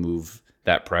to remove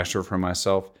that pressure from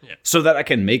myself so that I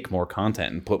can make more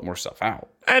content and put more stuff out.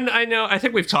 And I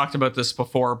think we've talked about this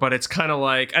before, but it's kind of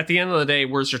like at the end of the day,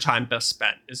 where's your time best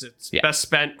spent? Is it best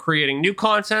spent creating new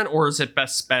content, or is it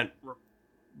best spent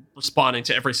responding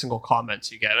to every single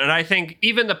comment you get? And I think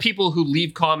even the people who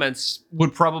leave comments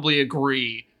would probably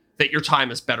agree that your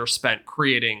time is better spent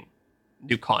creating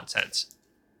new content.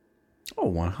 Oh,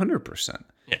 100%.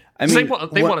 Yeah. I mean,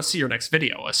 they want to see your next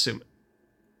video, assuming.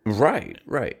 Right.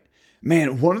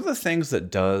 Man, one of the things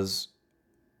that does,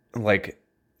 like,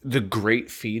 the great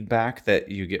feedback that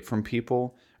you get from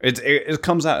people, it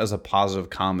comes out as a positive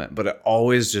comment, but it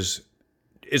always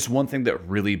it's one thing that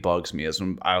really bugs me is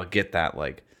when I'll get that,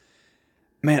 like,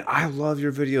 man, I love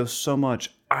your videos so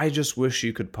much. I just wish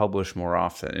you could publish more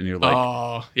often. And you're like,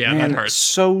 oh, yeah, that hurts.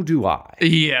 So do I.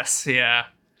 Yes, yeah.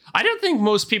 I don't think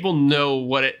most people know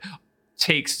what it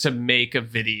takes to make a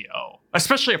video,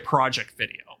 especially a project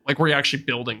video, like where you're actually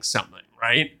building something,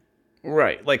 right?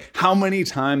 Right. Like, how many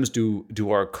times do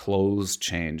our clothes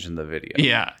change in the video?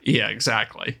 Yeah,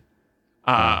 exactly.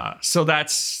 So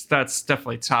that's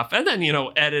definitely tough. And then,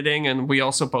 editing, and we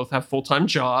also both have full-time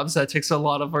jobs. That takes a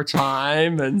lot of our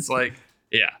time. And it's like,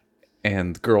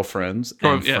 and girlfriends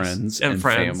and friends and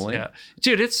family. Yeah.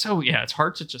 Dude, it's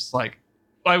hard to just like,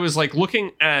 I was like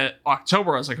looking at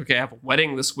October. I was like, okay, I have a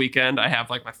wedding this weekend. I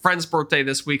have like my friend's birthday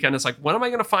this weekend. It's like, when am I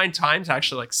going to find time to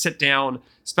actually like sit down,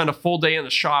 spend a full day in the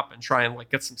shop and try and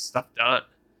like get some stuff done?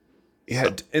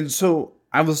 Yeah. And so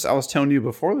I was telling you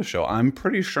before the show, I'm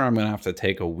pretty sure I'm gonna have to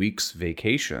take a week's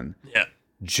vacation. Yeah.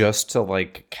 Just to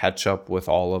like catch up with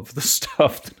all of the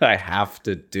stuff that I have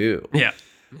to do. Yeah.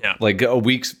 Yeah. Like a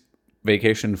week's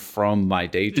vacation from my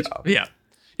day job. Yeah.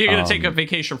 You're going to take a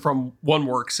vacation from one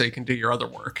work so you can do your other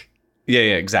work. Yeah,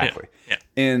 exactly. Yeah.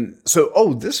 And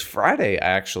so, this Friday, I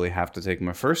actually have to take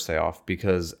my first day off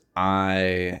because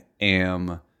I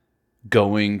am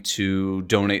going to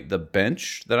donate the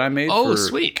bench that I made for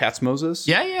sweet. Cat's Moses.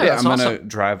 Yeah, I'm going to awesome.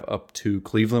 drive up to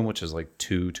Cleveland, which is like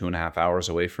 2.5 hours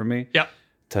away from me. Yep.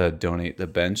 To donate the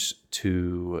bench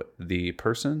to the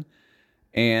person.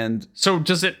 And so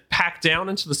does it pack down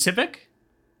into the Civic?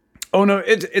 Oh no,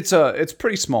 it's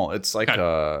pretty small. It's like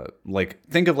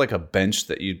think of like a bench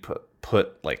that you'd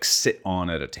put like sit on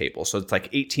at a table. So it's like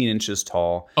 18 inches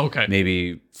tall. Okay.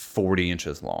 Maybe 40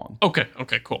 inches long. Okay,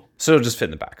 cool. So it'll just fit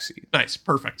in the back seat. Nice,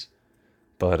 perfect.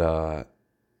 But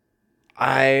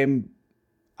I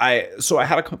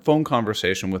had a phone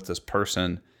conversation with this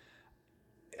person.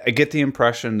 I get the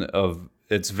impression of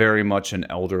it's very much an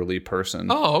elderly person.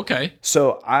 Oh, okay.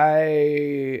 So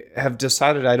I have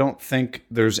decided I don't think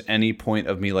there's any point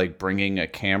of me like bringing a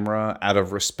camera out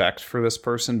of respect for this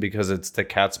person because it's the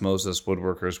Cat's Moses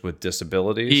Woodworkers with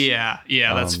Disabilities. Yeah,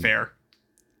 that's fair.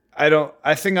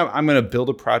 I think I'm going to build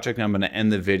a project and I'm going to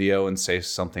end the video and say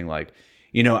something like,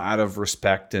 out of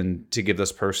respect and to give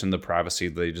this person the privacy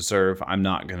they deserve, I'm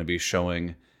not going to be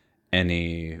showing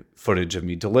any footage of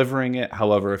me delivering it.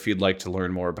 However, if you'd like to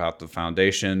learn more about the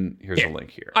foundation, here's a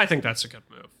link here. I think that's a good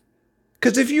move.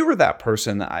 Because if you were that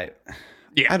person, I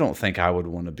don't think I would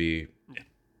want to be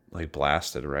like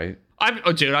blasted, right?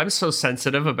 I'm so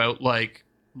sensitive about like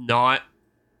not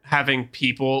having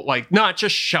people like not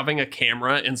just shoving a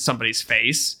camera in somebody's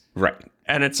face. Right.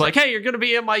 And it's like, hey, you're going to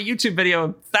be in my YouTube video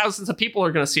and thousands of people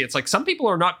are going to see it. It's like some people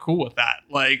are not cool with that.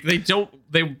 Like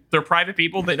they're private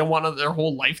people. They don't want their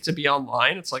whole life to be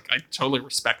online. It's like, I totally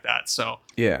respect that. So,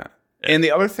 yeah. And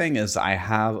the other thing is I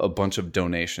have a bunch of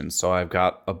donations. So I've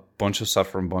got a bunch of stuff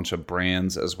from a bunch of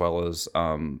brands as well as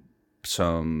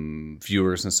some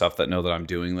viewers and stuff that know that I'm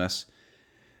doing this.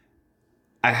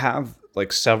 I have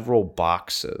like several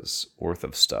boxes worth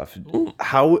of stuff. Ooh.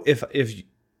 How,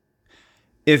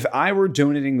 if I were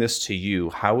donating this to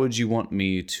you, how would you want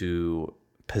me to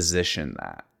position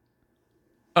that?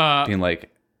 Being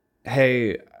like,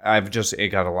 hey, I've just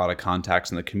got a lot of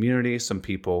contacts in the community. Some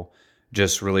people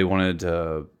just really wanted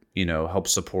to, help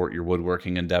support your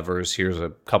woodworking endeavors. Here's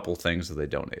a couple things that they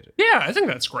donated. Yeah, I think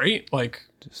that's great. Like,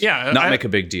 just not make a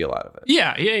big deal out of it.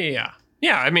 Yeah.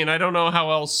 Yeah, I mean, I don't know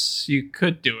how else you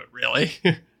could do it, really.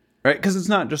 Right? Because it's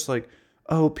not just like,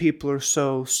 oh, people are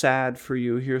so sad for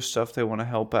you. Here's stuff they want to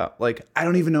help out. Like, I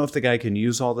don't even know if the guy can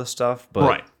use all this stuff, but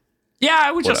right. Yeah,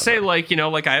 I would just say like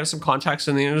I have some contacts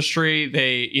in the industry.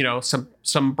 They,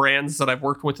 some brands that I've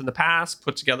worked with in the past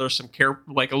put together some care,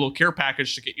 like a little care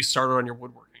package to get you started on your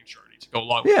woodworking journey to go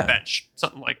along with the bench,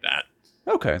 something like that.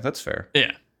 Okay, that's fair.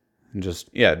 Yeah. And just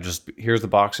here's the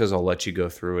boxes. I'll let you go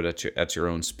through it at your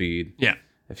own speed. Yeah.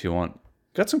 If you want.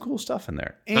 Got some cool stuff in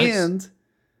there. Nice. And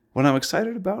what I'm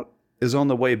excited about is on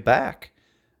the way back,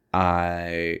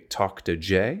 I talked to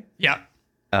Jay. Yeah.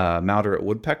 Mouter at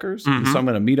Woodpeckers. Mm-hmm. So I'm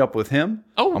going to meet up with him.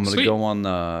 Oh, I'm going to go on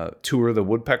the tour of the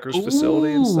Woodpeckers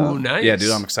facility and stuff. Nice. Yeah,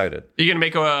 dude, I'm excited. Are you going to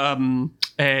make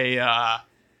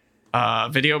a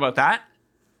video about that?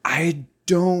 I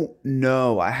don't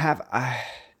know.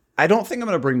 I don't think I'm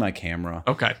going to bring my camera.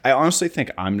 Okay. I honestly think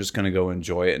I'm just going to go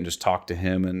enjoy it and just talk to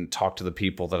him and talk to the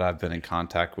people that I've been in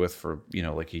contact with for,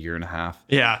 like a year and a half.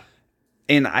 Yeah.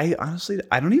 And I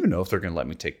don't even know if they're going to let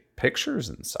me take pictures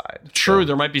inside. True. So,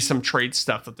 there might be some trade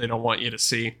stuff that they don't want you to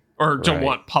see or don't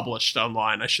want published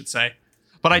online, I should say.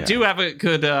 But I do have a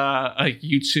good a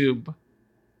YouTube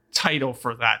title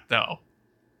for that, though.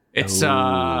 It's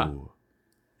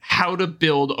how to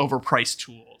build overpriced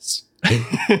tools.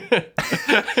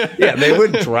 Yeah, they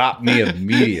would drop me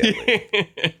immediately.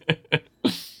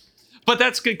 But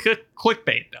that's good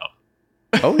clickbait, though.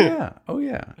 Oh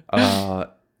yeah.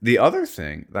 The other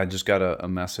thing, I just got a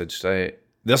message say,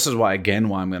 this is why I'm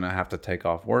going to have to take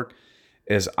off work,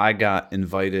 is I got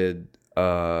invited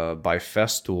by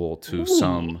Festool to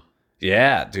some...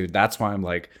 Yeah, dude, that's why I'm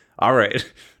like, all right,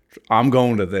 I'm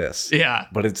going to this. Yeah.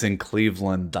 But it's in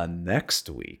Cleveland the next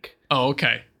week. Oh,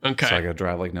 okay. So I got to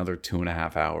drive like another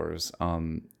 2.5 hours.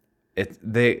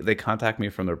 They contact me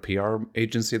from their PR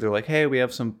agency. They're like, hey, we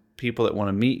have some people that want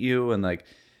to meet you, and like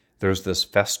there's this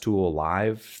Festool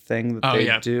Live thing that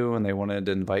they do, and they wanted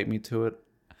to invite me to it.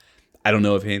 I don't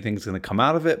know if anything's going to come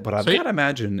out of it, but I've got to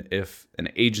imagine if an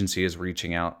agency is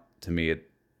reaching out to me, it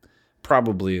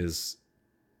probably is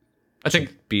I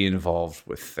think be involved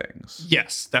with things.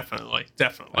 yes, definitely.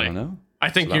 I don't know. I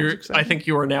think So that was I exciting. think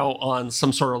you are now on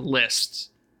some sort of list.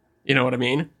 You know what I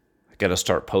mean? I got to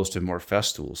start posting more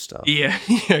Festool stuff. Yeah.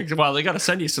 Yeah. Well, they got to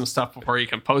send you some stuff before you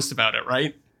can post about it,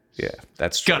 right? Yeah,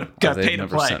 that's true. Gotta They've pay to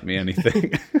never play. sent me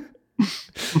anything.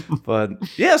 But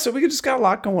yeah, so we just got a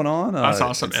lot going on. That's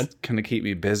awesome, man. Kind of keep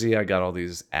me busy. I got all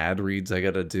these ad reads I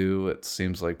got to do. It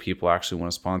seems like people actually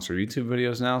want to sponsor YouTube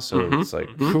videos now. So it's like,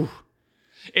 whew.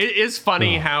 It is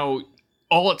funny how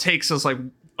all it takes is like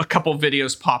a couple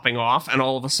videos popping off, and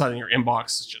all of a sudden your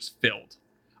inbox is just filled.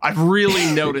 I've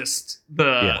really noticed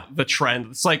the trend.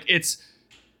 It's like it's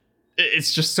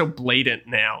just so blatant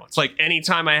now. It's like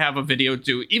anytime I have a video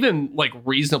do even like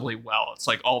reasonably well, it's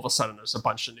like all of a sudden there's a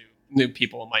bunch of new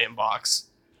people in my inbox.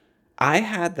 I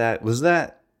had that. Was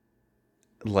that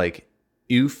like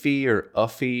Eufy or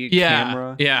Uffy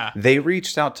camera? Yeah. They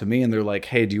reached out to me and they're like,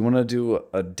 "Hey, do you want to do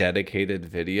a dedicated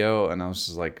video?" And I was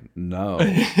just like, "No."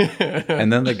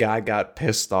 And then the guy got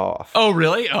pissed off. Oh,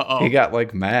 really? Uh-oh. He got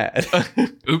like mad.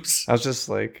 Oops. I was just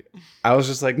like,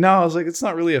 no. I was like, it's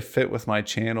not really a fit with my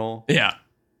channel. Yeah.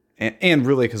 And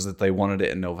really because they wanted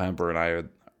it in November and I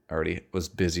already was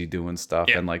busy doing stuff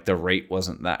and like the rate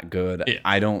wasn't that good. Yeah.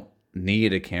 I don't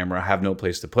need a camera. I have no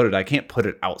place to put it. I can't put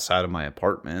it outside of my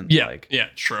apartment. Yeah. Like, yeah,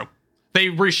 true. They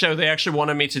actually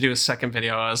wanted me to do a second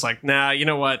video. I was like, nah, you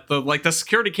know what? The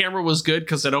security camera was good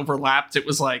because it overlapped. It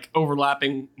was like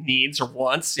overlapping needs or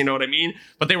wants, you know what I mean?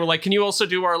 But they were like, can you also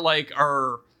do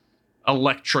our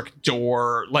electric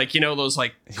door, like, you know, those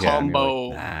like combo.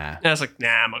 Like, nah. And I was like, nah,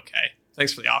 I'm okay.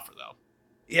 Thanks for the offer though.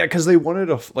 Yeah, because they wanted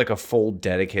a full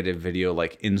dedicated video,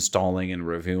 like installing and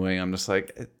reviewing. I'm just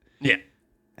like, Yeah.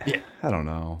 I don't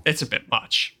know. It's a bit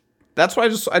much. That's why I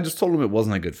just told them it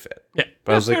wasn't a good fit. Yeah.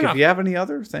 But I was fair like, enough. if you have any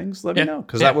other things, let me know.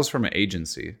 Because that was from an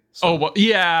agency. So, Oh, well,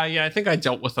 yeah. I think I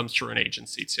dealt with them through an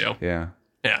agency too. yeah.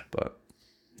 Yeah. But,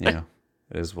 you know,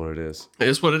 it is what it is. It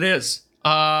is what it is.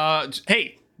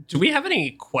 Hey, do we have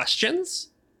any questions?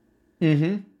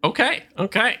 Mm-hmm. Okay.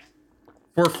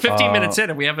 We're 15 minutes in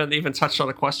and we haven't even touched on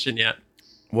a question yet.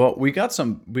 Well, we got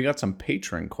some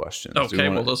patron questions. Okay,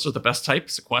 well, those are the best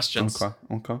types of questions.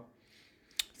 Okay.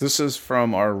 This is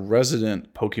from our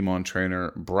resident Pokemon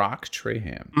trainer, Brock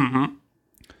Traham. Mm-hmm.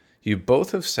 You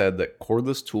both have said that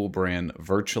cordless tool brand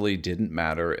virtually didn't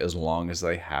matter as long as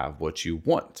they have what you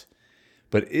want.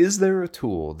 But is there a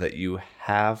tool that you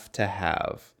have to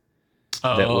have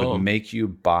that would make you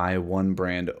buy one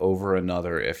brand over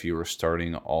another if you were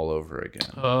starting all over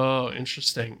again? Oh,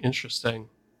 interesting.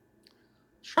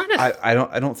 Trying to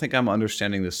I don't think I'm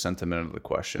understanding the sentiment of the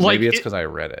question. Like, Maybe it's because I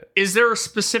read it. is there a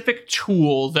specific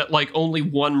tool that like only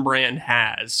one brand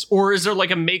has, or is there like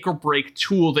a make or break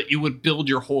tool that you would build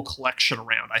your whole collection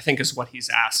around? I think is what he's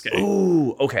asking.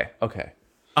 Ooh, okay.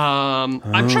 I'm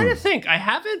trying to think. I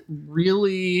haven't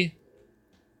really.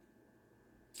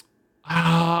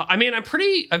 I mean,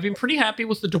 I've been pretty happy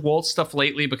with the DeWalt stuff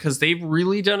lately because they've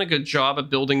really done a good job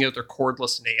of building out their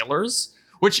cordless nailers.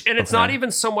 And it's not even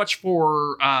so much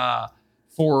for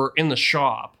in the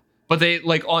shop, but they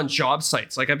like on job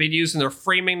sites. Like I've been using their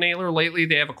framing nailer lately.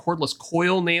 They have a cordless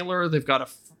coil nailer. They've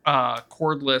got a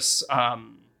cordless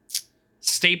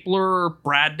stapler,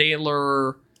 brad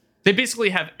nailer. They basically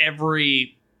have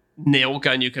every nail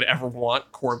gun you could ever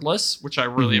want cordless, which I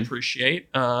really appreciate.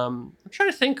 I'm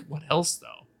trying to think what else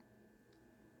though.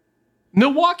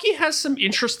 Milwaukee has some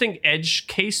interesting edge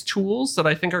case tools that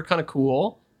I think are kind of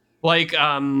cool. Like,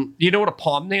 you know what a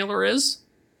palm nailer is?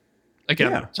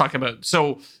 Again, Yeah. talking about.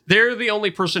 So they're the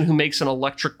only person who makes an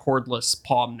electric cordless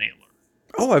palm nailer.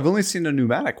 Oh, I've only seen a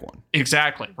pneumatic one.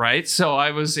 Exactly, right? So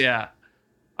I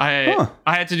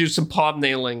had to do some palm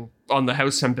nailing on the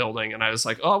house I'm building, and I was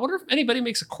like, oh, I wonder if anybody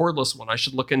makes a cordless one. I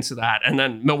should look into that. And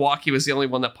then Milwaukee was the only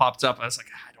one that popped up. I was like,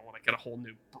 I don't want to get a whole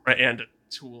new brand of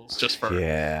tools just for...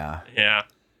 Yeah.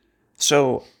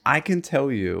 So I can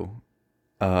tell you,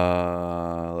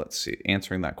 let's see,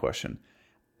 answering that question.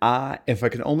 If I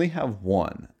could only have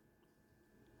one,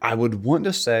 I would want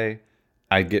to say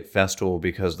I'd get Festool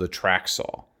because the track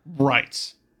saw.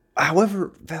 Right.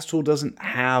 However, Festool doesn't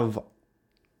have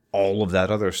all of that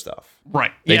other stuff.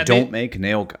 Right. They don't make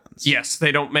nail guns. Yes,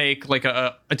 they don't make like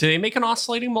do they make an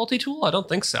oscillating multi-tool? I don't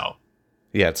think so.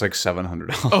 Yeah, it's like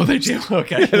 $700. Oh, they do?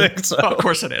 Okay. I think so. Of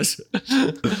course it is.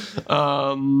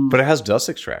 But it has dust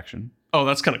extraction. Oh,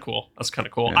 that's kind of cool.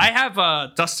 Yeah. I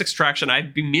have dust extraction.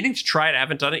 I've been meaning to try it. I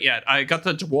haven't done it yet. I got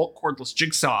the DeWalt cordless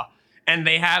jigsaw, and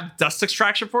they have dust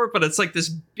extraction for it, but it's like this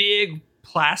big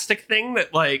plastic thing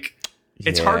that like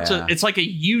it's hard to. It's like a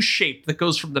U shape that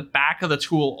goes from the back of the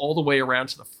tool all the way around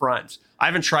to the front. I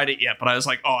haven't tried it yet, but I was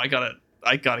like, oh, I gotta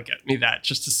I gotta get me that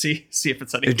just to see if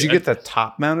it's any good. Did you get the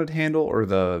top mounted handle or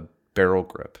the barrel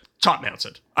grip? Top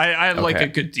mounted. I like Okay. a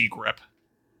good D grip.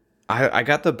 I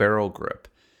got the barrel grip.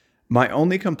 My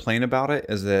only complaint about it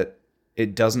is that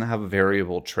it doesn't have a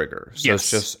variable trigger. So Yes.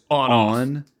 it's just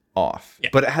On, off. Yeah.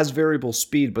 But it has variable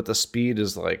speed, but the speed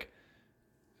is like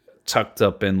tucked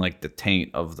up in like the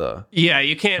taint of the... Yeah,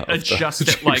 you can't the adjust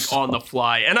it like jigsaw. on the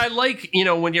fly. And I like,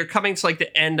 when you're coming to like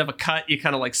the end of a cut, you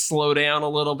kind of like slow down a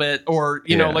little bit. Or,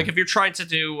 Yeah. like if you're trying to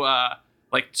do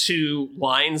like two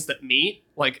lines that meet,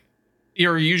 like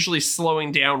you're usually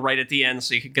slowing down right at the end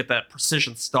so you can get that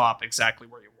precision stop exactly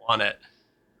where you want it.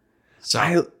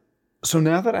 So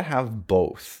now that I have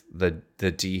both the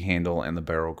D handle and the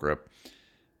barrel grip,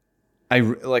 I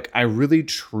really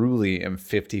truly am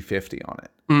 50-50 on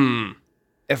it. Mm.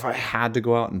 If I had to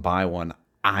go out and buy one,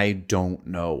 I don't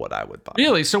know what I would buy.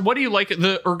 Really? So what do you like?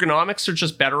 The ergonomics are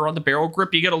just better on the barrel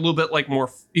grip. You get a little bit like more,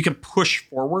 you can push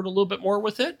forward a little bit more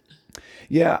with it.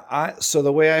 Yeah, so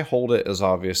the way I hold it is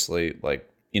obviously like,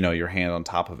 your hand on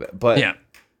top of it. But Yeah.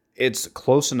 it's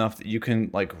close enough that you can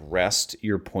like rest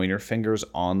your pointer fingers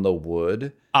on the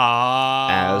wood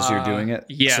as you're doing it.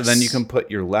 Yes. So then you can put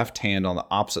your left hand on the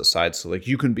opposite side. So like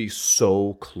you can be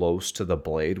so close to the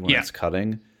blade when Yeah. it's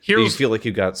cutting. that Here's- you feel like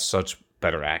you got such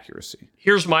better accuracy.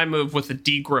 Here's my move with the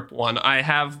D grip one. I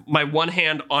have my one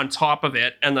hand on top of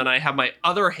it, and then I have my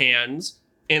other hand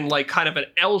in like kind of an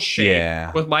L shape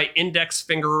Yeah. with my index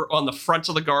finger on the front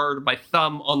of the guard, my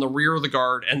thumb on the rear of the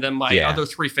guard, and then my Yeah. other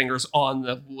three fingers on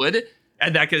the wood.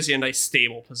 And that gives you a nice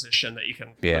stable position that you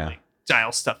can Yeah. really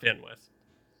dial stuff in with.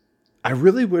 I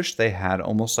really wish they had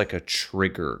almost like a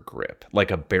trigger grip, like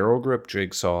a barrel grip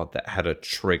jigsaw that had a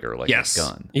trigger like Yes. a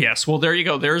gun. Yes. Well, there you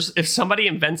go. If somebody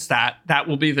invents that, that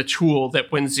will be the tool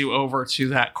that wins you over to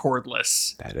that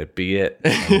cordless. That'd be it.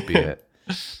 That'd be it.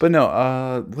 But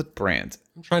no, what brand?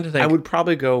 I'm trying to think. I would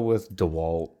probably go with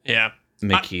DeWalt, Yeah.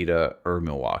 Makita, or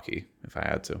Milwaukee if I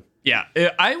had to. Yeah.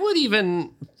 I would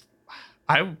even.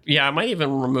 I might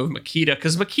even remove Makita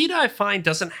because Makita I find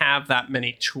doesn't have that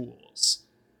many tools.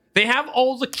 They have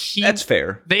all the key. That's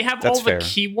fair. They have That's all the fair.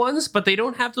 key ones, but they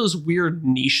don't have those weird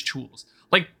niche tools.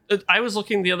 Like I was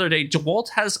looking the other day, DeWalt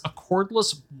has a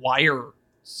cordless wire,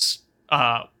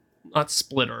 not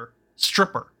splitter,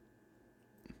 stripper,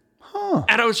 Huh.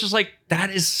 and I was just like, that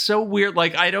is so weird.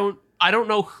 Like I don't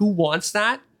know who wants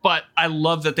that, but I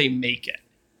love that they make it.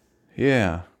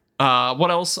 Yeah. What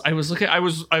else? I was looking. I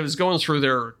was going through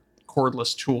their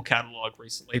cordless tool catalog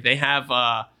recently. They have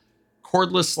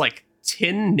cordless like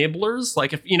tin nibblers.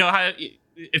 Like if you know how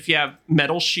if you have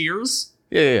metal shears,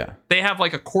 Yeah. they have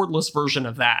like a cordless version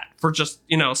of that for just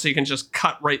so you can just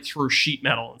cut right through sheet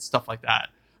metal and stuff like that.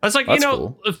 I was like, That's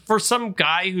cool. for some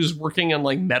guy who's working in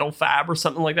like metal fab or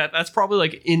something like that, that's probably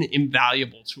like an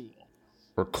invaluable tool.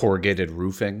 Or corrugated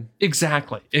roofing.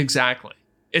 Exactly.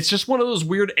 It's just one of those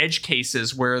weird edge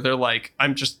cases where they're like,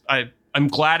 I'm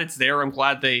glad it's there. I'm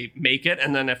glad they make it.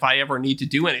 And then if I ever need to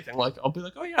do anything, like I'll be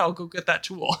like, oh yeah, I'll go get that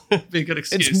tool. Be a good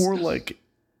excuse. It's more like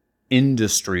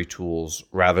industry tools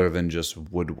rather than just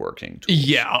woodworking tools.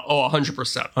 Yeah. Oh,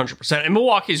 100%. And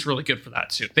Milwaukee's really good for that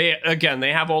too. They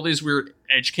have all these weird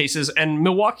edge cases, and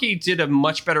Milwaukee did a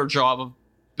much better job of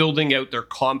building out their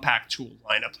compact tool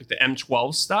lineup, like the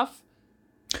M12 stuff.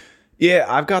 Yeah,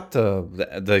 I've got the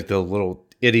little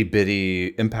itty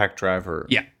bitty impact driver.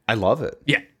 Yeah. I love it.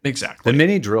 Yeah, exactly. The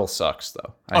mini drill sucks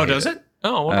though. I hate does it?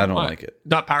 Oh, I don't like it.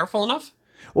 Not powerful enough?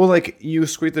 Well, like you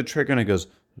squeeze the trigger and it goes.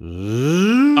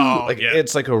 Yeah.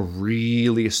 It's like a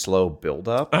really slow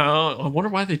buildup. Oh, I wonder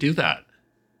why they do that.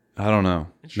 I don't know.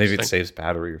 Maybe it Interesting. saves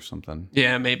battery or something.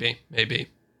 Yeah, maybe.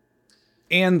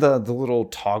 And the little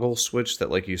toggle switch that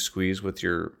like you squeeze with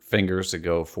your fingers to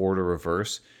go forward or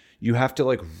reverse, you have to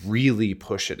like really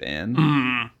push it in.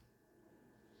 Mm.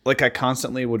 Like I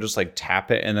constantly will just like tap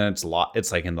it and then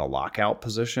it's like in the lockout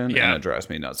position Yeah. and it drives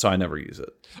me nuts. So I never use it.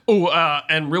 Oh,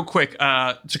 and real quick,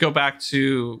 to go back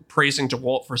to praising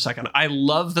DeWalt for a second, I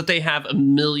love that they have a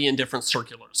million different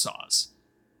circular saws.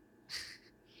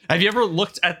 Have you ever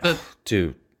looked at the...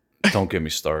 Dude, don't get me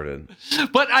started.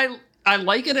 But I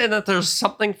like it in that there's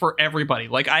something for everybody.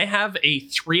 Like I have a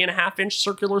 3.5-inch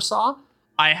circular saw.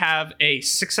 I have a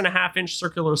 6.5-inch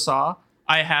circular saw.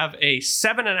 I have a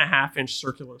 7.5-inch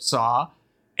circular saw.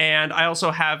 And I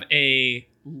also have a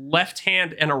left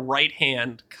hand and a right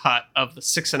hand cut of the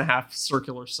 6.5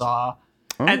 circular saw.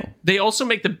 Oh. And they also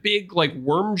make the big like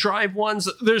worm drive ones.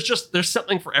 There's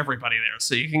something for everybody there.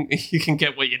 So you can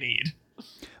get what you need.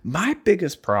 My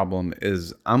biggest problem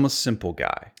is I'm a simple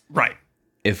guy. Right.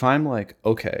 If I'm like,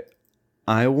 okay,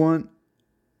 I want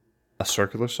a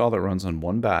circular saw that runs on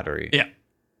one battery. Yeah.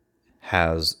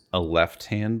 has a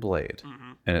left-hand blade,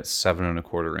 and it's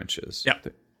 7¼ inches. Yep.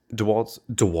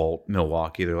 DeWalt,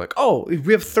 Milwaukee, they're like, oh,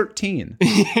 we have 13.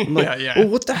 I'm like, Yeah. well,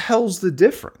 what the hell's the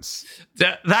difference?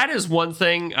 That is one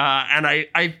thing, and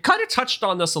I kind of touched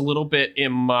on this a little bit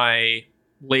in my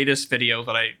latest video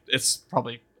it's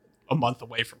probably a month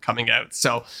away from coming out.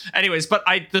 So anyways, but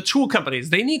the tool companies,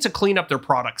 they need to clean up their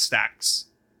product stacks.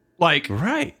 Like,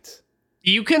 Right.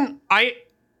 you can, I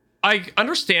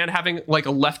understand having like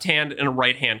a left hand and a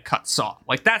right hand cut saw.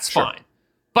 Like, that's Sure. fine.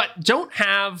 But don't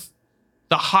have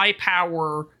the high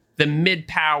power, the mid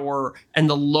power, and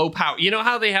the low power. You know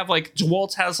how they have like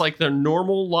DeWalt has like their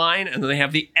normal line, and then they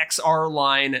have the XR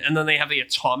line, and then they have the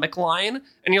atomic line,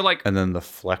 and you're like, And then the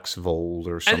Flex Volt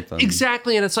or and something.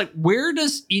 exactly, and it's like, where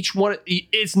does each one?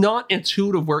 It's not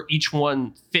intuitive where each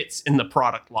one fits in the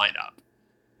product lineup.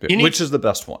 Which is the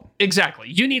best one? Exactly,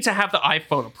 you need to have the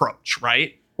iPhone approach,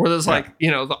 right? Where there's like,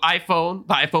 the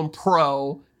iPhone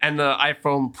Pro, and the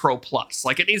iPhone Pro Plus.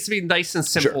 Like, it needs to be nice and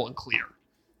simple and clear.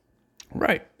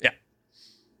 Right. Yeah.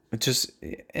 Just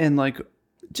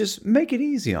make it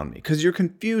easy on me, because you're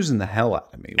confusing the hell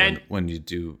out of me when you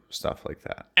do stuff like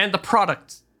that. And the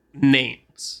product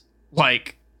names.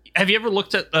 Like, have you ever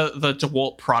looked at the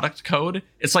DeWalt product code?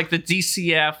 It's like the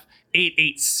DCF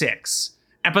 886.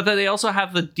 But then they also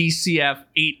have the DCF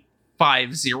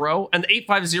 850. And the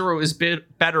 850 is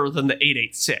better than the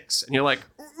 886. And you're like,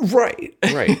 Right.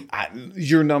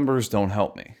 Your numbers don't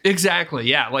help me. exactly,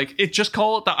 yeah. Like, just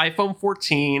call it the iPhone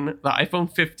 14, the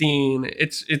iPhone 15.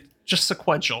 It's just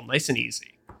sequential, nice and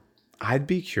easy. I'd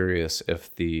be curious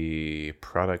if the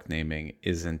product naming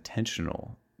is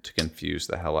intentional to confuse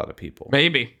the hell out of people.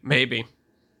 Maybe.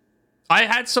 I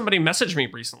had somebody message me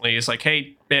recently. It's like,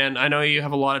 hey, man, I know you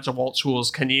have a lot of DeWalt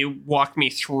tools. Can you walk me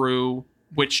through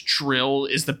which drill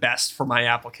is the best for my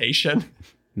application?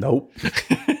 Nope.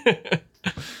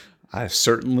 I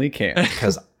certainly can't,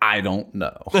 because I don't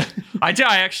know. I did.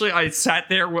 I sat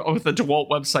there with the DeWalt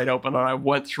website open, and I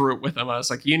went through it with him. I was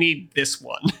like, you need this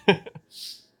one.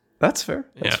 That's fair.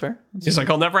 That's Yeah. fair. He's like,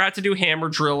 I'll never have to do hammer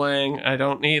drilling. I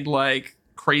don't need like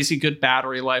crazy good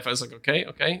battery life. I was like, okay,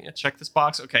 yeah, check this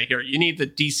box. Okay, here, you need the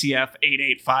DCF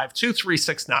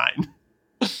 885-2369.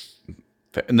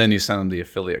 And then you send them the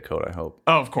affiliate code, I hope.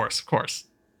 Oh, of course.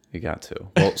 You got to.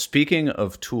 Well, speaking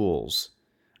of tools,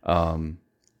 what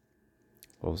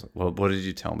did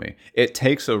you tell me? It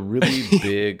takes a really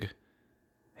big,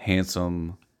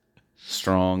 handsome,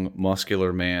 strong,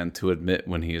 muscular man to admit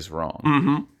when he is wrong.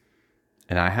 Mm-hmm.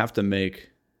 And I have to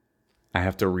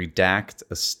redact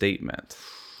a statement,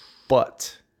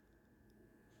 but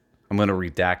I'm going to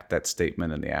redact that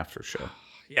statement in the after show.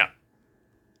 Yeah.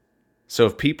 So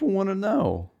if people want to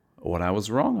know what I was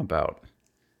wrong about,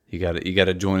 you got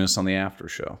to join us on the after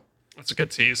show. That's a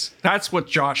good tease. That's what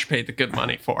Josh paid the good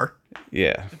money for.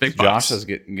 Yeah, big Josh bucks. is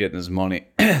getting his money.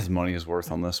 His money is worth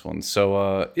on this one. So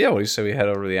what do you say we head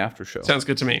over to the after show? Sounds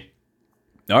good to me.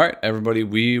 All right, everybody.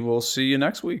 We will see you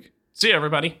next week. See you,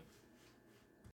 everybody.